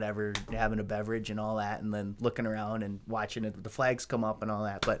whatever, having a beverage and all that, and then looking around and watching it, the flags come up and all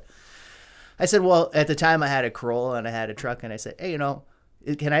that, but. I said, well, at the time I had a Corolla and I had a truck, and I said, hey,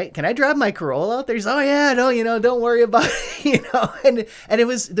 can I drive my Corolla out there? He's, oh yeah, no, don't worry about it, and it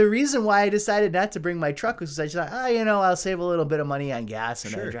was the reason why I decided not to bring my truck was I just thought, I'll save a little bit of money on gas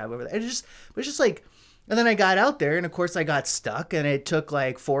and I drive over there. It was just like, and then I got out there, and of course I got stuck, and it took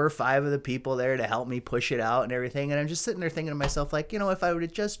like 4 or 5 of the people there to help me push it out and everything. And I'm just sitting there thinking to myself, like, if I would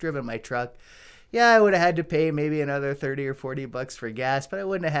have just driven my truck, yeah, I would have had to pay maybe another 30 or 40 bucks for gas, but I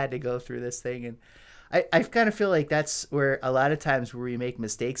wouldn't have had to go through this thing. And I kind of feel like that's where a lot of times where we make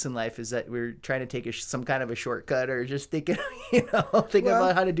mistakes in life is that we're trying to take some kind of a shortcut, or just thinking, thinking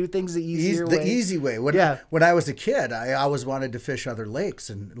about how to do things the easier way. The easy way. When I was a kid, I always wanted to fish other lakes,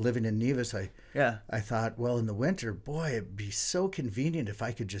 and living in Nevis, I thought, well, in the winter, boy, it'd be so convenient if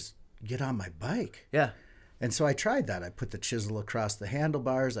I could just get on my bike. Yeah. And so I tried that. I put the chisel across the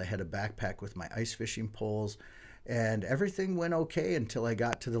handlebars. I had a backpack with my ice fishing poles. And everything went okay until I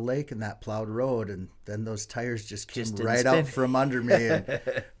got to the lake and that plowed road, and then those tires just came right out from under me. And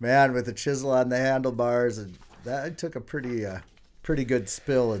man, with the chisel on the handlebars, and that I took a pretty good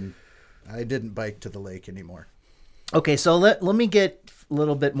spill, and I didn't bike to the lake anymore. Okay, so let me get a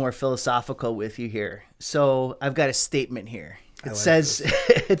little bit more philosophical with you here. So I've got a statement here. It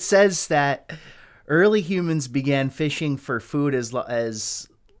says that early humans began fishing for food as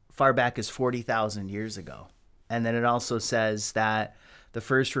far back as 40,000 years ago. And then it also says that the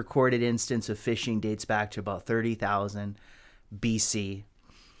first recorded instance of fishing dates back to about 30,000 BC.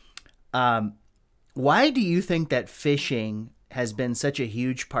 Why do you think that fishing has been such a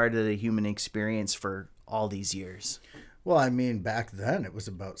huge part of the human experience for all these years? Well, I mean, back then it was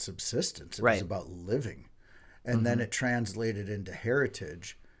about subsistence. It was about living. And then it translated into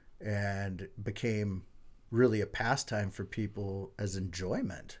heritage and became really a pastime for people as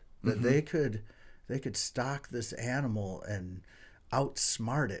enjoyment. That they could stalk this animal and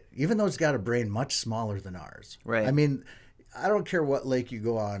outsmart it, even though it's got a brain much smaller than ours. Right. I mean, I don't care what lake you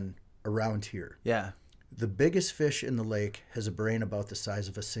go on around here. Yeah. The biggest fish in the lake has a brain about the size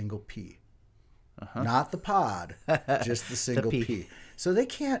of a single pea. Not the pod, just the single pea. So they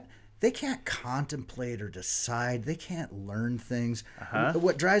can't contemplate or decide. They can't learn things.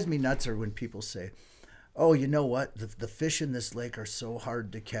 What drives me nuts are when people say, oh, you know what? The fish in this lake are so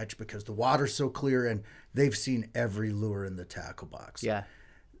hard to catch because the water's so clear and they've seen every lure in the tackle box. Yeah.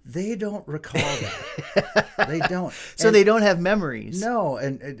 They don't recall that. They don't. So they don't have memories. No,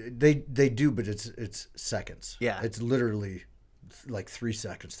 and they do, but it's seconds. Yeah. It's literally like 3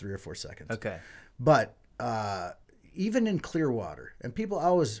 seconds, 3 or 4 seconds. Okay. But even in clear water, and people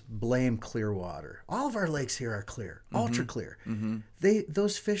always blame clear water. All of our lakes here are clear, ultra clear.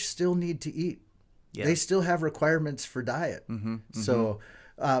 Those fish still need to eat. Yeah. They still have requirements for diet. So,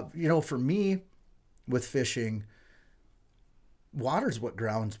 for me, with fishing, water's what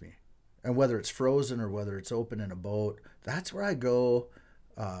grounds me. And whether it's frozen or whether it's open in a boat, that's where I go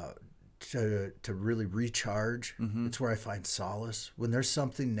to really recharge. It's where I find solace. When there's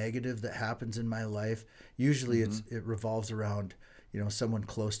something negative that happens in my life, usually it revolves around, someone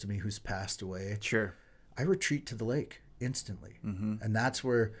close to me who's passed away. Sure. I retreat to the lake instantly. And that's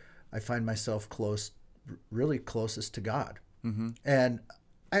where I find myself really closest to God. And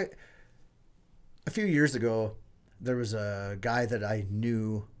a few years ago, there was a guy that I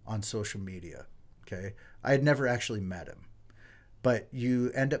knew on social media. Okay. I had never actually met him, but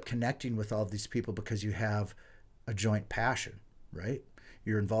you end up connecting with all these people because you have a joint passion, right?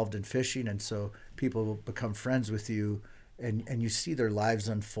 You're involved in fishing. And so people will become friends with you, and you see their lives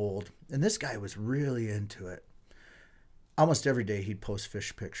unfold. And this guy was really into it. Almost every day he'd post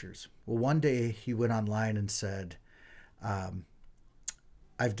fish pictures. Well, one day he went online and said,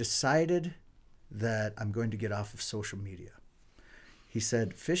 I've decided that I'm going to get off of social media. He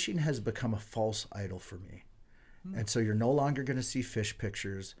said, fishing has become a false idol for me. And so you're no longer going to see fish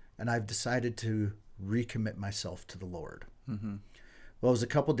pictures. And I've decided to recommit myself to the Lord. Well, it was a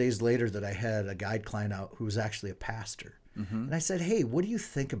couple days later that I had a guide client out who was actually a pastor. And I said, hey, what do you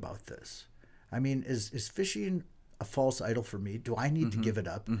think about this? I mean, is fishing a false idol for me? Do I need to give it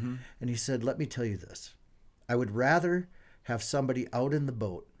up? And he said, let me tell you this. I would rather have somebody out in the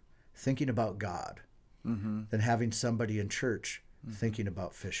boat thinking about God than having somebody in church thinking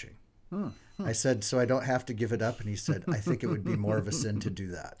about fishing. I said, so I don't have to give it up? And he said, I think it would be more of a sin to do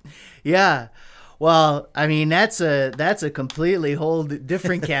that. Yeah. Well, I mean, that's a completely whole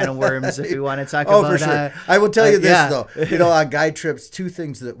different can of worms if we want to talk about. For sure. I will tell you this, though. On guide trips, two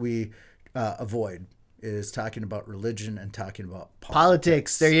things that we avoid is talking about religion and talking about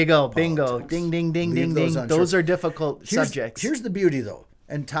politics. There you go. Bingo. Ding, ding, ding, ding, ding. Those are difficult subjects. Here's the beauty, though,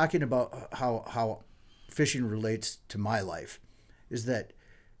 and talking about how fishing relates to my life is that,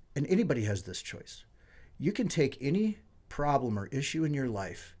 and anybody has this choice. You can take any problem or issue in your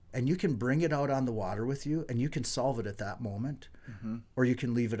life and you can bring it out on the water with you and you can solve it at that moment, or you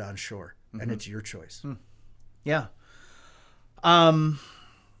can leave it on shore, and it's your choice. Yeah.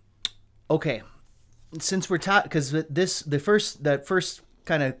 Okay. Since we're because that first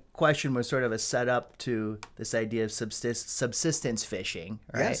kind of question was sort of a setup to this idea of subsistence fishing,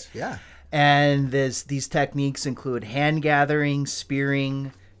 right? Yes, yeah. And these techniques include hand gathering,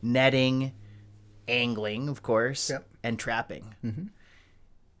 spearing, netting, angling, of course, Yep. and trapping. Mm-hmm.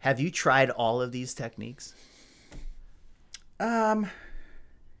 Have you tried all of these techniques?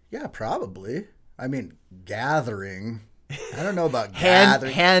 Yeah, probably. I mean, gathering. I don't know about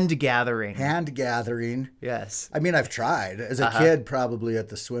gathering. Hand gathering. Hand gathering. Yes. I mean, I've tried as a kid, probably at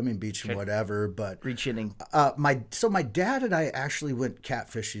the swimming beach and whatever. But Reaching. my dad and I actually went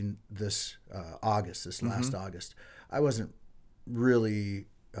catfishing this August, this last August. I wasn't really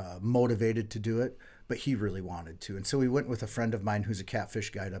motivated to do it, but he really wanted to, and so we went with a friend of mine who's a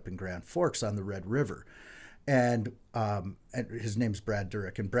catfish guide up in Grand Forks on the Red River, and his name's Brad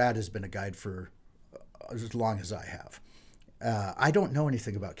Durham, and Brad has been a guide for as long as I have. I don't know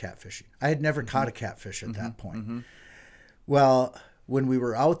anything about catfishing. I had never caught a catfish at that point. Well, when we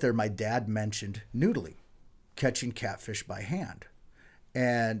were out there, my dad mentioned noodling, catching catfish by hand.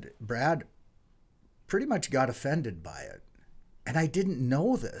 And Brad pretty much got offended by it. And I didn't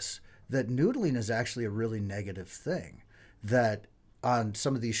know this, that noodling is actually a really negative thing. That on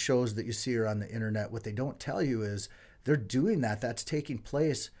some of these shows that you see or on the internet, what they don't tell you is they're doing that. That's taking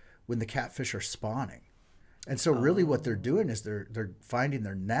place when the catfish are spawning. And so really what they're doing is they're finding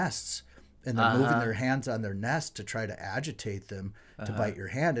their nests, and they're moving their hands on their nest to try to agitate them to bite your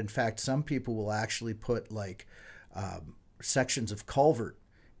hand. In fact, some people will actually put like sections of culvert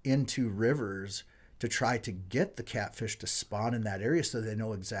into rivers to try to get the catfish to spawn in that area so they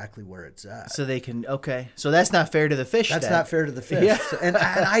know exactly where it's at. So they can, okay. So that's not fair to the fish. That's then. not fair to the fish. Yeah. So, and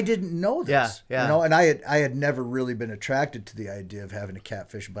I didn't know this. Yeah. You know, and I had never really been attracted to the idea of having a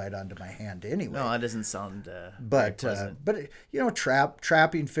catfish bite onto my hand anyway. No, that doesn't sound but you know,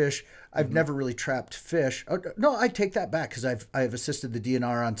 trapping fish. I've never really trapped fish. Oh, no, I take that back because I've assisted the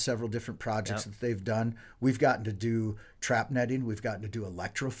DNR on several different projects that they've done. We've gotten to do trap netting. We've gotten to do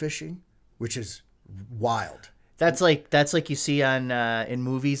electrofishing, which is wild. That's like you see on in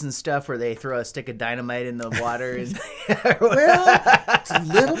movies and stuff where they throw a stick of dynamite in the water. And Well, it's a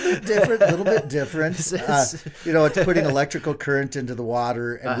little bit different. You know, it's putting electrical current into the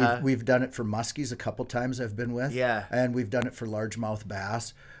water, and we've done it for muskies a couple times I've been with. Yeah. And we've done it for largemouth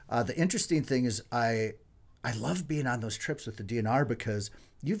bass. The interesting thing is I love being on those trips with the DNR because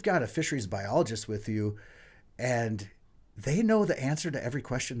you've got a fisheries biologist with you, and they know the answer to every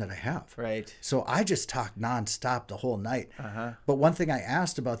question that I have. Right. So I just talk nonstop the whole night. But one thing I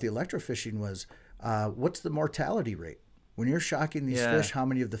asked about the electrofishing was, what's the mortality rate? When you're shocking these fish, how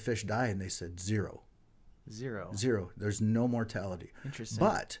many of the fish die? And they said zero. Zero. There's no mortality. Interesting.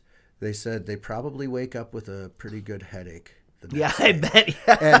 But they said they probably wake up with a pretty good headache. I bet.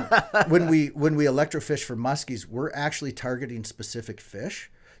 Yeah. And when we electrofish for muskies, we're actually targeting specific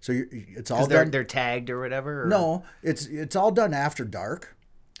fish. So it's all done. They're tagged or whatever. Or? No, it's all done after dark.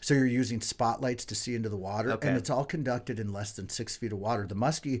 So you're using spotlights to see into the water, and it's all conducted in less than 6 feet of water. The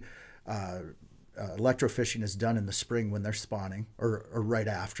muskie electrofishing is done in the spring when they're spawning, or right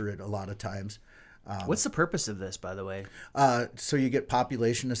after it a lot of times. What's the purpose of this, by the way? So you get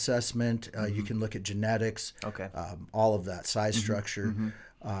population assessment. You can look at genetics. Okay. All of that, size structure,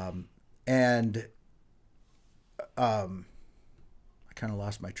 and I kind of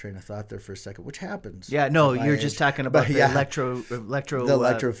lost my train of thought there for a second, which happens. Yeah, no, you're just talking about the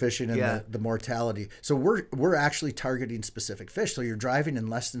electrofishing and the mortality. So we're actually targeting specific fish. So you're driving in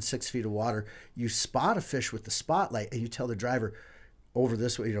less than 6 feet of water. You spot a fish with the spotlight, and you tell the driver over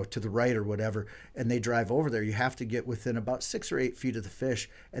this way, you know, to the right or whatever, and they drive over there. You have to get within about 6 or 8 feet of the fish,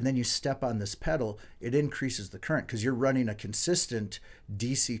 and then you step on this pedal. It increases the current because you're running a consistent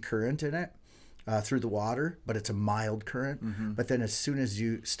DC current in it. Through the water, but it's a mild current. But then as soon as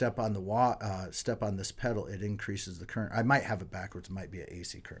you step on this pedal, it increases the current. I might have it backwards. It might be an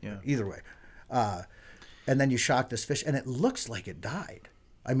AC current. Yeah. Either way. And then you shock this fish, and it looks like it died.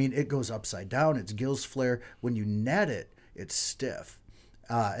 I mean, it goes upside down. Its gills flare. When you net it, it's stiff.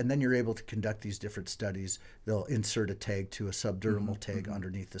 And then you're able to conduct these different studies. They'll insert a tag to a subdermal tag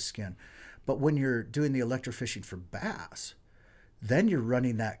underneath the skin. But when you're doing the electrofishing for bass, then you're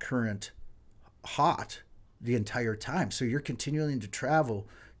running that current hot the entire time. So you're continually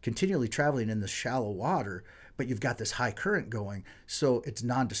traveling in this shallow water, but you've got this high current going. So it's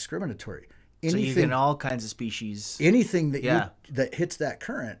non-discriminatory. So you get all kinds of species. Anything that that hits that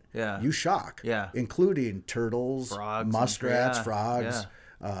current, you shock. Yeah. Including turtles, frogs, muskrats, frogs.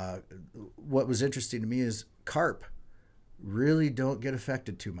 What was interesting to me is carp really don't get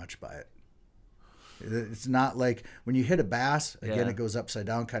affected too much by it. It's not like when you hit a bass, again, it goes upside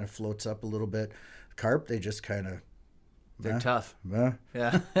down, kind of floats up a little bit. Carp, they just kind of... They're tough.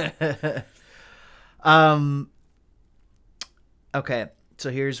 Yeah. Okay. So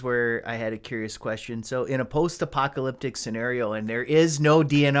here's where I had a curious question. So in a post-apocalyptic scenario, and there is no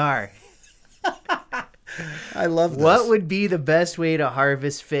DNR, I love this. what would be the best way to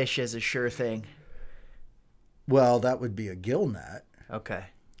harvest fish as a sure thing? Well, that would be a gill net. Okay.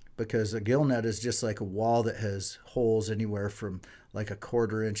 Because a gill net is just like a wall that has holes anywhere from like a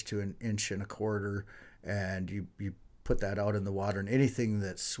 1/4 inch to 1.25 inches, and you put that out in the water, and anything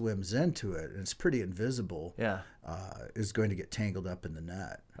that swims into it, and it's pretty invisible, is going to get tangled up in the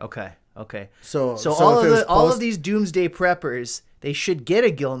net. Okay. So all of these doomsday preppers, they should get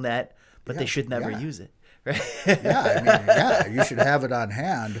a gill net, but they should never use it. Right? You should have it on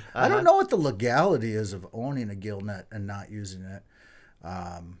hand. I don't know what the legality is of owning a gill net and not using it.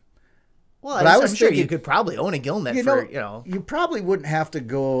 Well, I'm sure you could probably own a gill net You probably wouldn't have to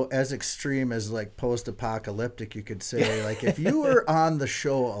go as extreme as like post-apocalyptic. You could say like if you were on the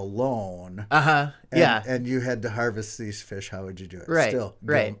show alone, and you had to harvest these fish, how would you do it? Right, Still,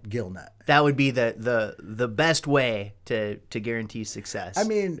 gill net. That would be the best way to guarantee success. I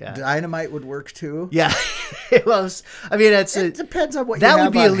mean, dynamite would work too. Yeah, well, I mean, it depends on what you have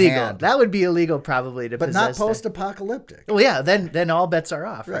on hand. That would be illegal. That would be illegal probably to possess. But not post-apocalyptic. Well, yeah, then all bets are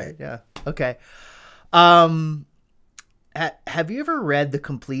off. Right. Yeah. Okay. Have you ever read The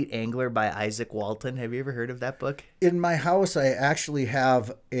Complete Angler by Isaac Walton? Have you ever heard of that book? In my house, I actually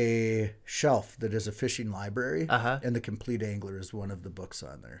have a shelf that is a fishing library, and The Complete Angler is one of the books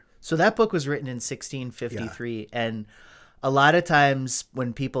on there. So that book was written in 1653, and a lot of times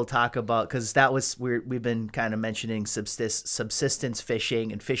when people talk about, because we've been kind of mentioning subsistence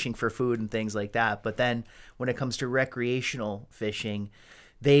fishing and fishing for food and things like that, but then when it comes to recreational fishing,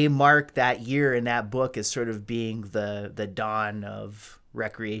 they mark that year in that book as sort of being the dawn of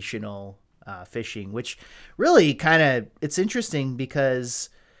recreational fishing, which really it's interesting because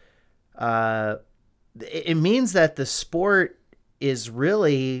it means that the sport is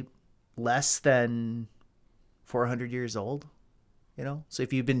really less than 400 years old, So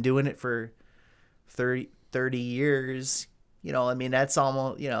if you've been doing it for 30 years, I mean, that's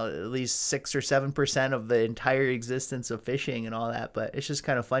almost, at least 6 or 7% of the entire existence of fishing and all that. But it's just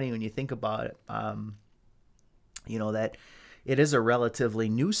kind of funny when you think about it, that it is a relatively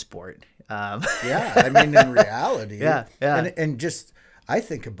new sport. Yeah, I mean, in reality. Yeah. And just, I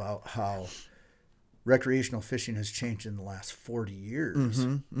think about how recreational fishing has changed in the last 40 years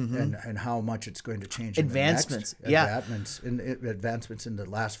and how much it's going to change. Advancements. Advancements in the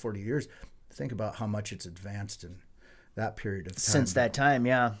last 40 years. Think about how much it's advanced in that period of time. Since that time,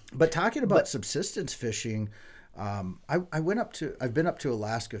 yeah. But talking about subsistence fishing, I've been up to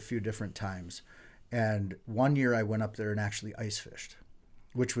Alaska a few different times, and one year I went up there and actually ice fished,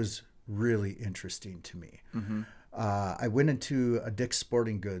 which was really interesting to me. I went into a Dick's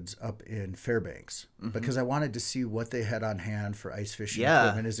Sporting Goods up in Fairbanks because I wanted to see what they had on hand for ice fishing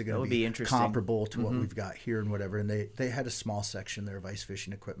equipment. Is it going to be comparable to what we've got here and whatever? And they had a small section there of ice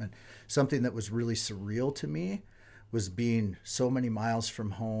fishing equipment. Something that was really surreal to me was being so many miles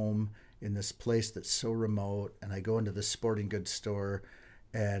from home in this place that's so remote, and I go into the sporting goods store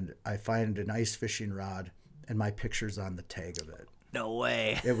and I find an ice fishing rod and my picture's on the tag of it. No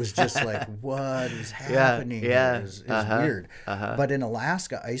way. It was just like, what is happening? It was weird. But in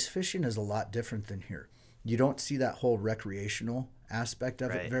Alaska, ice fishing is a lot different than here. You don't see that whole recreational aspect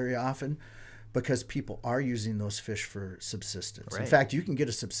of it very often, because people are using those fish for subsistence. In fact, you can get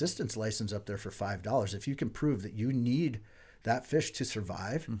a subsistence license up there for $5. If you can prove that you need that fish to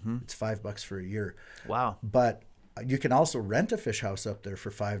survive, it's $5 for a year. Wow. But you can also rent a fish house up there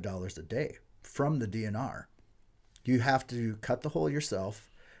for $5 a day from the DNR. You have to cut the hole yourself,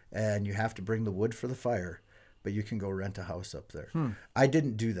 and you have to bring the wood for the fire, but you can go rent a house up there. I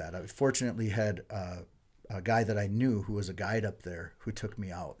didn't do that. I fortunately had a guy that I knew who was a guide up there who took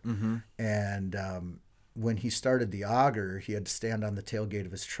me out. And when he started the auger, he had to stand on the tailgate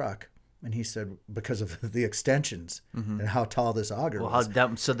of his truck. And he said, because of the extensions and how tall this auger was.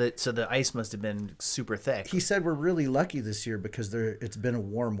 So the ice must have been super thick. He said, we're really lucky this year because it's been a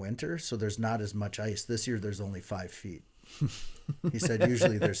warm winter, so there's not as much ice. This year there's only 5 feet. He said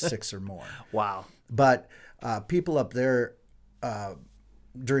usually there's 6 or more. Wow. But people up there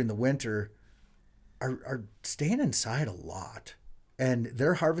during the winter are staying inside a lot. And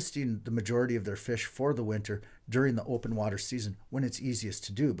they're harvesting the majority of their fish for the winter during the open water season when it's easiest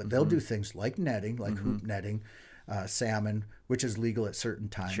to do. But they'll do things like netting, like hoop netting, salmon, which is legal at certain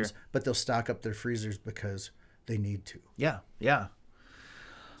times. But they'll stock up their freezers because they need to. Yeah.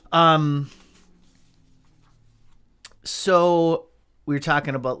 So we were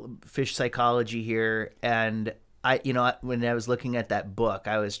talking about fish psychology here, and when I was looking at that book,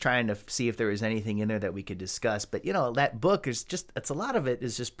 I was trying to see if there was anything in there that we could discuss. But that book is it's a lot of it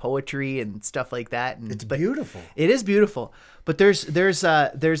is just poetry and stuff like that. And It's beautiful. It is beautiful. But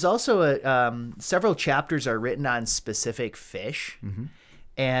there's also several chapters are written on specific fish,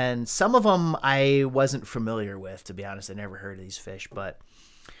 and some of them I wasn't familiar with. To be honest, I never heard of these fish. But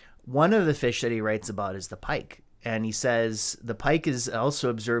one of the fish that he writes about is the pike. And he says, the pike is also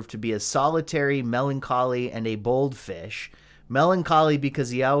observed to be a solitary, melancholy, and a bold fish. Melancholy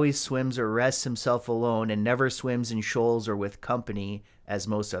because he always swims or rests himself alone and never swims in shoals or with company, as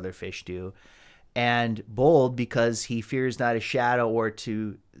most other fish do. And bold because he fears not a shadow or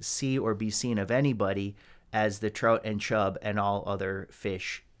to see or be seen of anybody, as the trout and chub and all other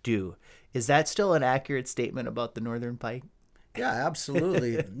fish do. Is that still an accurate statement about the northern pike? Yeah,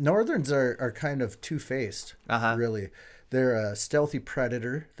 absolutely. Northerns are kind of two-faced, really. They're a stealthy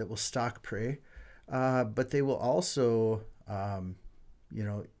predator that will stalk prey, but they will also,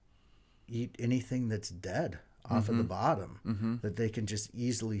 eat anything that's dead off of the bottom that they can just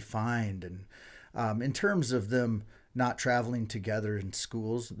easily find. And in terms of them not traveling together in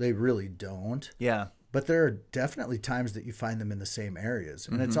schools, they really don't. Yeah. But there are definitely times that you find them in the same areas,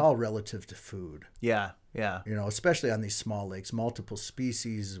 and it's all relative to food. Yeah, yeah. Especially on these small lakes, multiple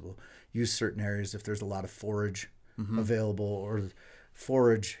species will use certain areas if there's a lot of forage available, or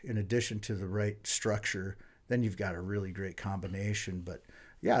forage in addition to the right structure, then you've got a really great combination. But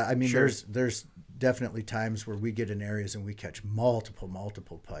yeah, I mean, there's definitely times where we get in areas and we catch multiple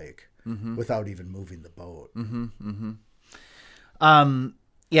pike without even moving the boat.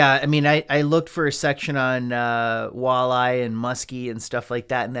 Yeah, I mean, I looked for a section on walleye and muskie and stuff like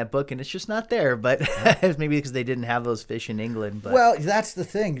that in that book, and it's just not there. But maybe because they didn't have those fish in England. But well, that's the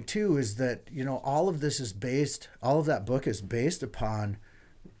thing too, is that all of that book is based upon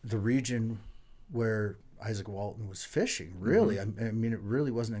the region where Isaac Walton was fishing. Really, I mean, it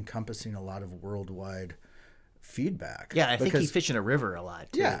really wasn't encompassing a lot of worldwide feedback. Yeah, I think he fished in a river a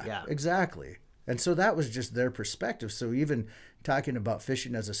lot too. Yeah, exactly. And so that was just their perspective. So even talking about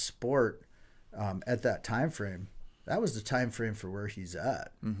fishing as a sport at that time frame, that was the time frame for where he's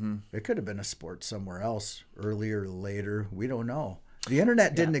at. It could have been a sport somewhere else, earlier, later. We don't know. The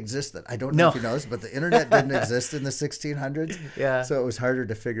internet didn't exist then. I don't know if you noticed, but the internet didn't exist in the 1600s. Yeah. So it was harder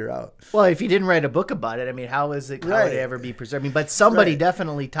to figure out. Well, if he didn't write a book about it, I mean, how would it ever be preserved? I mean, but somebody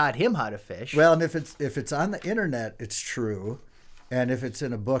definitely taught him how to fish. Well, and if it's on the internet, it's true. And if it's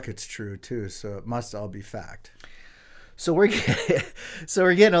in a book, it's true too. So it must all be fact. So we're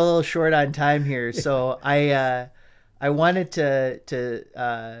getting a little short on time here. So I wanted to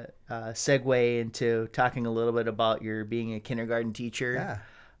segue into talking a little bit about your being a kindergarten teacher.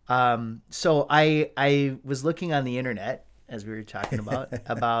 Yeah. So I was looking on the internet, as we were talking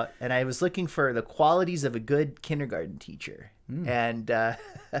about, and I was looking for the qualities of a good kindergarten teacher. And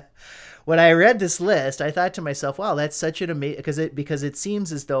when I read this list, I thought to myself, wow, that's such an amazing, because it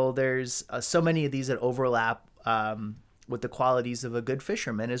seems as though there's so many of these that overlap with the qualities of a good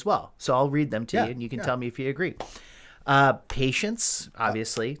fisherman as well. So I'll read them to you, and you can tell me if you agree. Patience,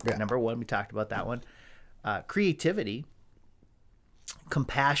 obviously, number one, we talked about that one. Creativity,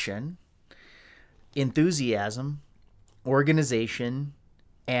 compassion, enthusiasm, organization,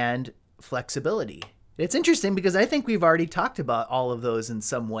 and flexibility. It's interesting because I think we've already talked about all of those in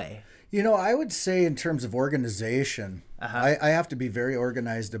some way. I would say in terms of organization, I have to be very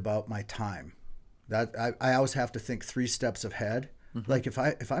organized about my time. That I always have to think 3 steps ahead. Like if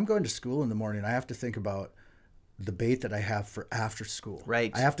I'm going to school in the morning, I have to think about the bait that I have for after school.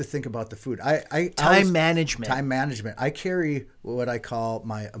 Right. I have to think about the food. Time management. Time management. I carry what I call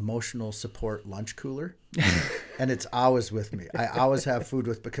my emotional support lunch cooler, and it's always with me. I always have food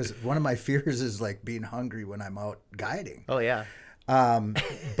because one of my fears is like being hungry when I'm out guiding. Oh yeah.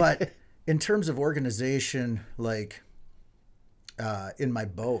 But in terms of organization, like in my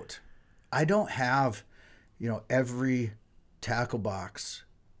boat, I don't have, every tackle box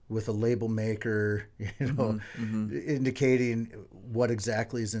with a label maker, indicating what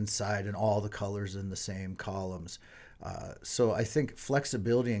exactly is inside and all the colors in the same columns. So I think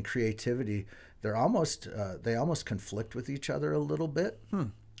flexibility and creativity, they almost conflict with each other a little bit.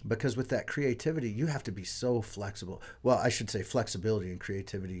 Because with that creativity, you have to be so flexible. Well, I should say flexibility and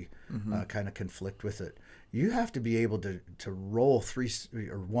creativity kind of conflict with it. You have to be able to roll 3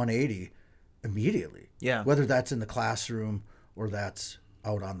 or 180 immediately. Yeah. Whether that's in the classroom or that's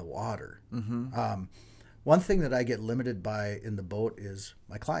out on the water. One thing that I get limited by in the boat is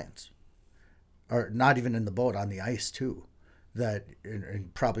my clients, or not even in the boat, on the ice too. That,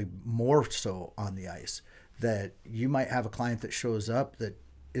 and probably more so on the ice, that you might have a client that shows up that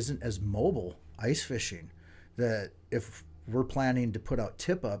isn't as mobile ice fishing. that if we're planning to put out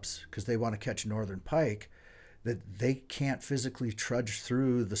tip-ups because they want to catch northern pike, that they can't physically trudge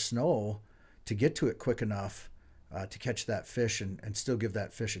through the snow to get to it quick enough to catch that fish and still give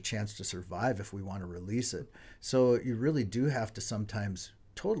that fish a chance to survive if we want to release it. So you really do have to sometimes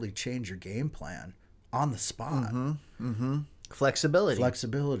totally change your game plan on the spot.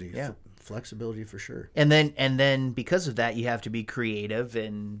 Flexibility. Yeah. Flexibility for sure. And then because of that, you have to be creative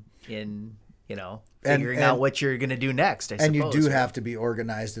in figuring out what you're going to do next, I suppose. And you do have to be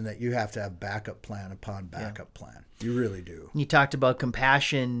organized in that you have to have backup plan upon backup plan. You really do. You talked about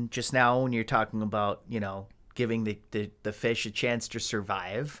compassion just now when you're talking about, giving the fish a chance to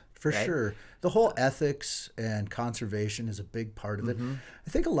survive. For sure. The whole ethics and conservation is a big part of it. I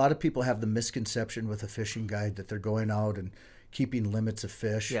think a lot of people have the misconception with a fishing guide that they're going out and keeping limits of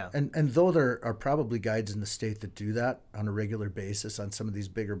fish. Yeah. And though there are probably guides in the state that do that on a regular basis on some of these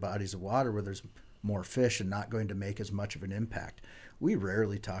bigger bodies of water where there's more fish and not going to make as much of an impact, we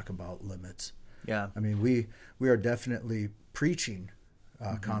rarely talk about limits. Yeah. I mean, we are definitely preaching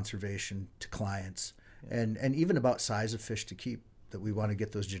conservation to clients and even about size of fish to keep, that we want to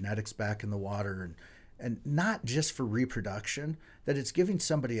get those genetics back in the water and not just for reproduction, that it's giving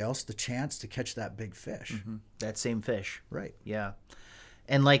somebody else the chance to catch that big fish. That same fish. Right. Yeah.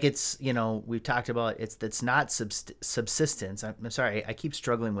 And like it's, we've talked about it's not subsistence. I'm sorry, I keep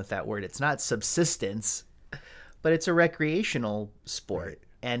struggling with that word. It's not subsistence, but it's a recreational sport. Right.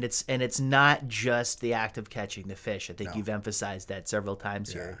 And it's not just the act of catching the fish. I think you've emphasized that several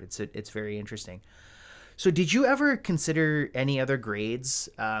times here. It's very interesting. So did you ever consider any other grades,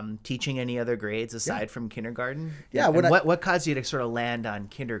 teaching any other grades aside from kindergarten? Yeah. What caused you to sort of land on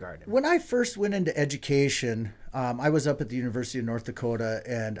kindergarten? When I first went into education, I was up at the University of North Dakota,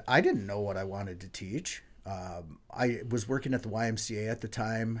 and I didn't know what I wanted to teach. I was working at the YMCA at the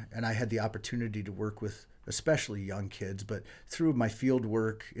time, and I had the opportunity to work with especially young kids. But through my field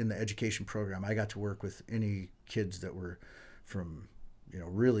work in the education program, I got to work with any kids that were from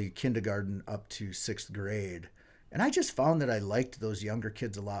really kindergarten up to sixth grade. And I just found that I liked those younger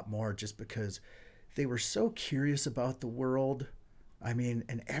kids a lot more just because they were so curious about the world. I mean,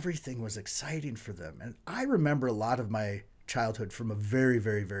 and everything was exciting for them. And I remember a lot of my childhood from a very,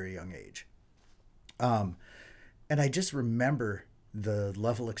 very, very young age. And I just remember the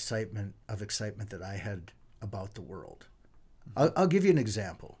level of excitement that I had about the world. I'll give you an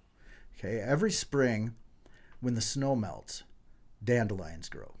example. Okay, every spring when the snow melts, dandelions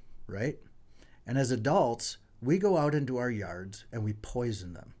grow, right? And as adults, we go out into our yards and we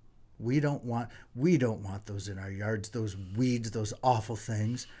poison them. We don't want those in our yards, those weeds, those awful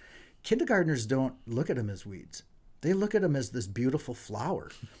things. Kindergartners don't look at them as weeds. They look at them as this beautiful flower.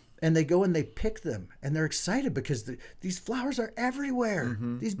 And they go and they pick them, and they're excited because these flowers are everywhere.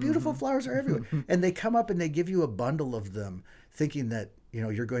 These beautiful flowers are everywhere. And they come up and they give you a bundle of them, thinking that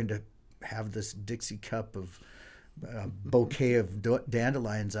you're going to have this Dixie cup of bouquet of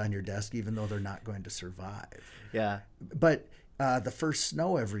dandelions on your desk, even though they're not going to survive. Yeah. But the first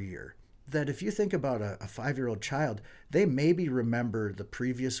snow every year, that if you think about a 5-year-old child, they maybe remember the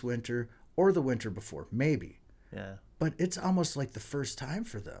previous winter or the winter before, maybe. Yeah. But it's almost like the first time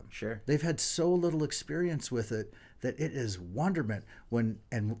for them. Sure. They've had so little experience with it that it is wonderment.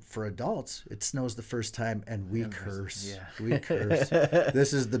 And for adults, it snows the first time and we curse. Yeah. We curse.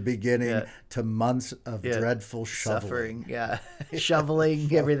 This is the beginning to months of dreadful shoveling. Suffering. Yeah.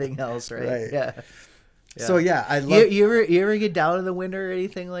 Shoveling, everything else, right? Yeah. So I love. You ever get down in the winter or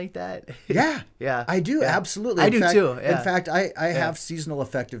anything like that? Yeah, yeah, I do absolutely. I do too. Yeah. In fact, I have seasonal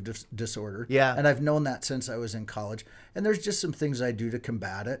affective disorder. Yeah, and I've known that since I was in college. And there's just some things I do to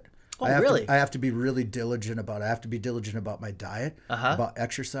combat it. Oh, really? I have to be really diligent about it. I have to be diligent about my diet, about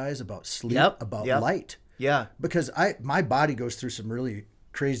exercise, about sleep, about light. Yeah, because my body goes through some really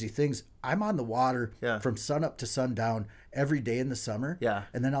crazy things. I'm on the water from sun up to sundown every day in the summer. Yeah.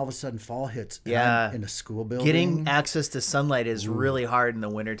 And then all of a sudden fall hits. And I'm in a school building. Getting access to sunlight is really hard in the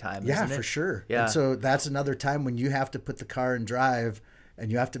wintertime, isn't it? Yeah, for sure. Yeah. And so that's another time when you have to put the car in drive and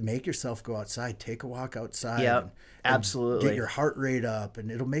you have to make yourself go outside, take a walk outside. Yeah, and absolutely. Get your heart rate up,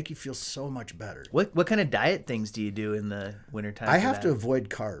 and it'll make you feel so much better. What kind of diet things do you do in the wintertime? I have to avoid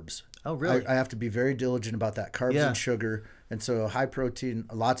carbs. Oh, really? I have to be very diligent about that. Carbs and sugar. And so high protein,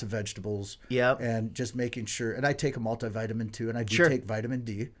 lots of vegetables. Yep. And just making sure. And I take a multivitamin too, and I do take vitamin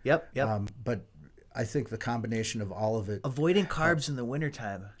D. Yep. But I think the combination of all of it. Avoiding carbs in the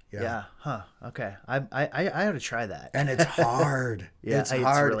wintertime. Yeah. Huh. Okay. I ought to try that. And it's hard. It's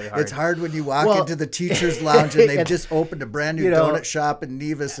hard. Really hard. It's hard when you walk into the teacher's lounge and they've just opened a brand new donut shop in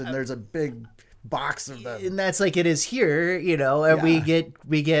Nevis, and there's a big box of them. And that's like it is here, you know, and Yeah.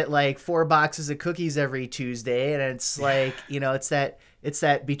 we get like 4 boxes of cookies every Tuesday, and it's like, you know, it's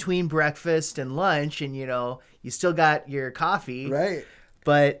that between breakfast and lunch, and you know, you still got your coffee. Right.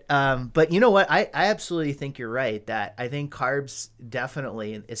 But you know what? I absolutely think you're right that I think carbs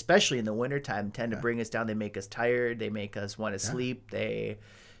definitely, especially in the wintertime, tend to bring us down. They make us tired. They make us want to sleep. They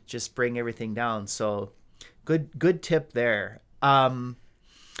just bring everything down. So good tip there.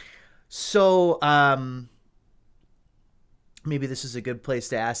 So maybe this is a good place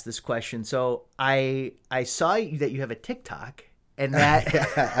to ask this question. So I saw that you have a TikTok, and that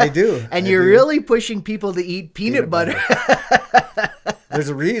Yeah, I do. and I you're do. really pushing people to eat peanut butter. There's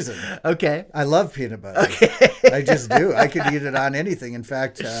a reason. Okay. I love peanut butter. Okay. I just do. I could eat it on anything. In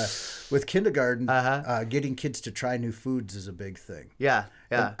fact, with kindergarten, getting kids to try new foods is a big thing. Yeah.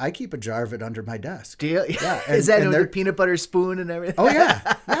 Yeah. And I keep a jar of it under my desk. Do you? Yeah. Is that and with they're- the peanut butter spoon and everything? Oh yeah,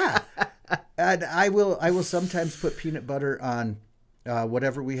 yeah. And I will sometimes put peanut butter on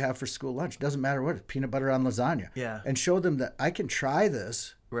whatever we have for school lunch. Doesn't matter what. Peanut butter on lasagna. Yeah. And show them that I can try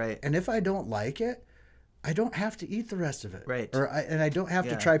this. Right. And if I don't like it, I don't have to eat the rest of it. Right. And I don't have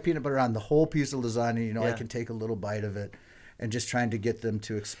Yeah. to try peanut butter on the whole piece of lasagna. You know, I Yeah. can take a little bite of it, and just trying to get them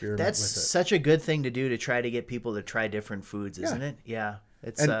to experiment That's with it. such a good thing to do, to try to get people to try different foods, isn't it? Yeah.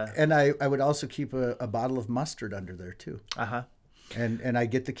 It's And I would also keep a bottle of mustard under there too. uh-huh. And I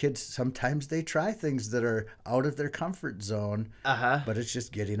get the kids, sometimes they try things that are out of their comfort zone, but it's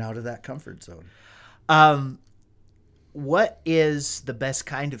just getting out of that comfort zone. What is the best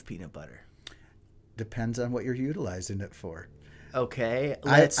kind of peanut butter? Depends on what you're utilizing it for. Okay,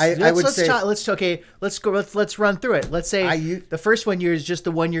 I would say- let's run through it. Let's say the first one is just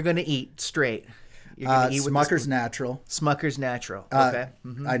the one you're going to eat straight. You're going to eat with Smucker's Natural. Smucker's Natural. Okay,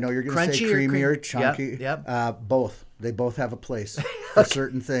 I know you're going to say Crunchy or creamy or cream- chunky. Yep. Both. They both have a place for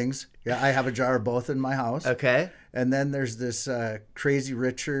certain things. Yeah, I have a jar of both in my house. Okay. And then there's this Crazy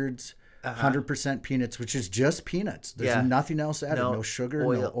Richard's 100% peanuts, which is just peanuts. There's Yeah. nothing else added. No No sugar,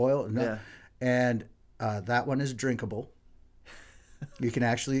 oil. no oil. No. Yeah. And that one is drinkable. You can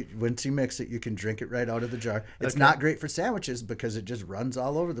actually, once you mix it, you can drink it right out of the jar. It's not great for sandwiches because it just runs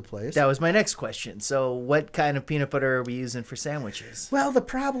all over the place. That was my next question. So, what kind of peanut butter are we using for sandwiches? Well, the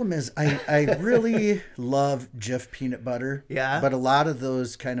problem is I really love Jif peanut butter. Yeah. But a lot of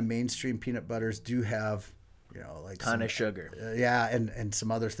those kind of mainstream peanut butters do have, you know, like Ton of sugar. yeah, and some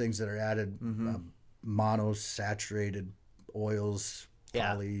other things that are added, monosaturated oils,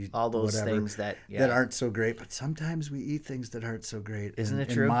 Yeah, poly, all those whatever, things that aren't so great. But sometimes we eat things that aren't so great. Isn't and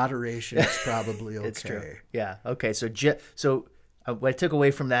it true? In moderation, it's probably okay. It's true. Yeah. Okay. So what I took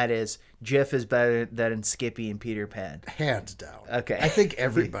away from that is Jif is better than Skippy and Peter Pan. Hands down. Okay. I think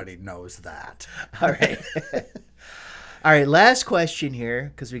everybody knows that. All right. All right. Last question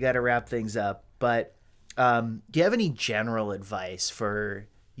here, because we got to wrap things up. But do you have any general advice for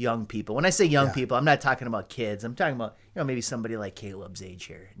young people? When I say young people, I'm not talking about kids. I'm talking about, you know, maybe somebody like Caleb's age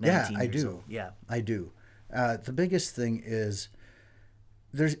here. 19 I years do. old. Yeah. I do. The biggest thing is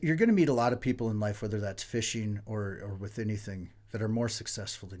you're going to meet a lot of people in life, whether that's fishing or with anything, that are more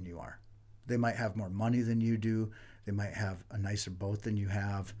successful than you are. They might have more money than you do. They might have a nicer boat than you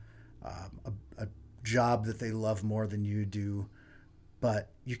have, a job that they love more than you do.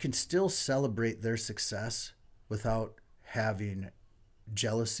 But you can still celebrate their success without having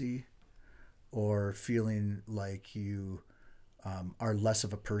jealousy or feeling like you are less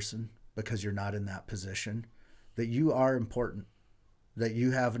of a person because you're not in that position. That you are important, that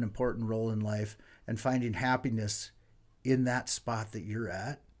you have an important role in life, and finding happiness in that spot that you're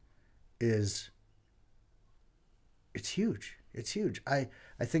at it's huge. It's huge. I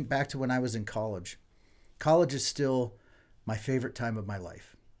think back to when I was in college. College is still my favorite time of my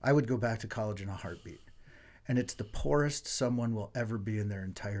life. I would go back to college in a heartbeat. And it's the poorest someone will ever be in their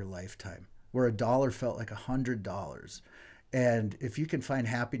entire lifetime, where a dollar felt like $100. And if you can find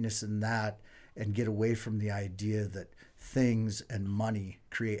happiness in that and get away from the idea that things and money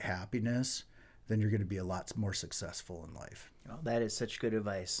create happiness, then you're going to be a lot more successful in life. Oh, that is such good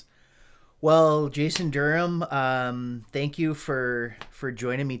advice. Well, Jason Durham, thank you for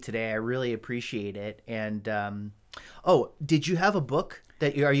joining me today. I really appreciate it. And did you have a book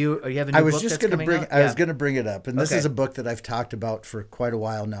that you have a new I was book just that's going to coming bring. out? I was going to bring it up, and this Okay. is a book that I've talked about for quite a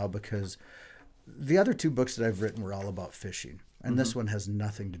while now because the other two books that I've written were all about fishing, and this one has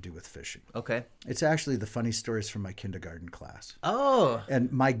nothing to do with fishing. Okay. It's actually the funny stories from my kindergarten class. Oh.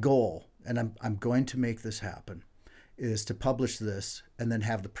 And my goal, and I'm going to make this happen, is to publish this and then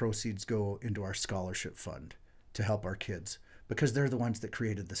have the proceeds go into our scholarship fund to help our kids, because they're the ones that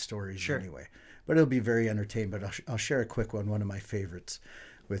created the stories anyway. But it'll be very entertaining. But I'll share a quick one of my favorites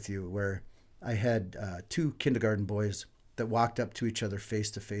with you, where I had two kindergarten boys that walked up to each other face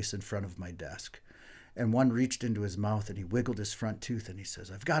to face in front of my desk. And one reached into his mouth and he wiggled his front tooth and he says,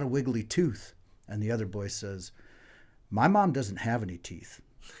 "I've got a wiggly tooth." And the other boy says, "My mom doesn't have any teeth."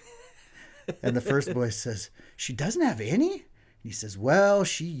 And the first boy says, "She doesn't have any?" And he says, "Well,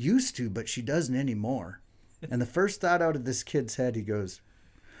 she used to, but she doesn't anymore." And the first thought out of this kid's head, he goes,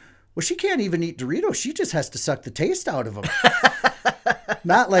 "Well, she can't even eat Doritos. She just has to suck the taste out of them."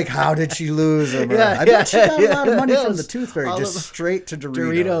 Not like, how did she lose them? I bet she got a lot of money from the tooth fairy, just straight to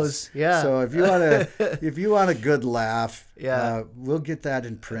Doritos. Yeah. So if you want a good laugh, we'll get that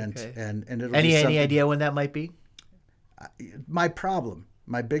in print. Okay. And it'll any be something. idea when that might be?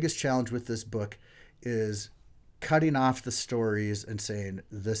 My biggest challenge with this book is cutting off the stories and saying,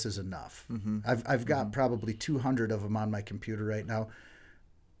 this is enough. I've got probably 200 of them on my computer right now.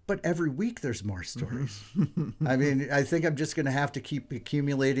 But every week there's more stories. I mean, I think I'm just going to have to keep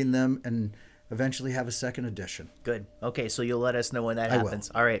accumulating them and eventually have a second edition. Good. Okay, so you'll let us know when that happens.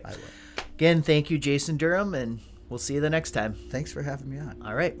 Will. All right. I will. Again, thank you, Jason Durham, and we'll see you the next time. Thanks for having me on.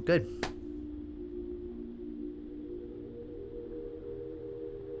 All right, good.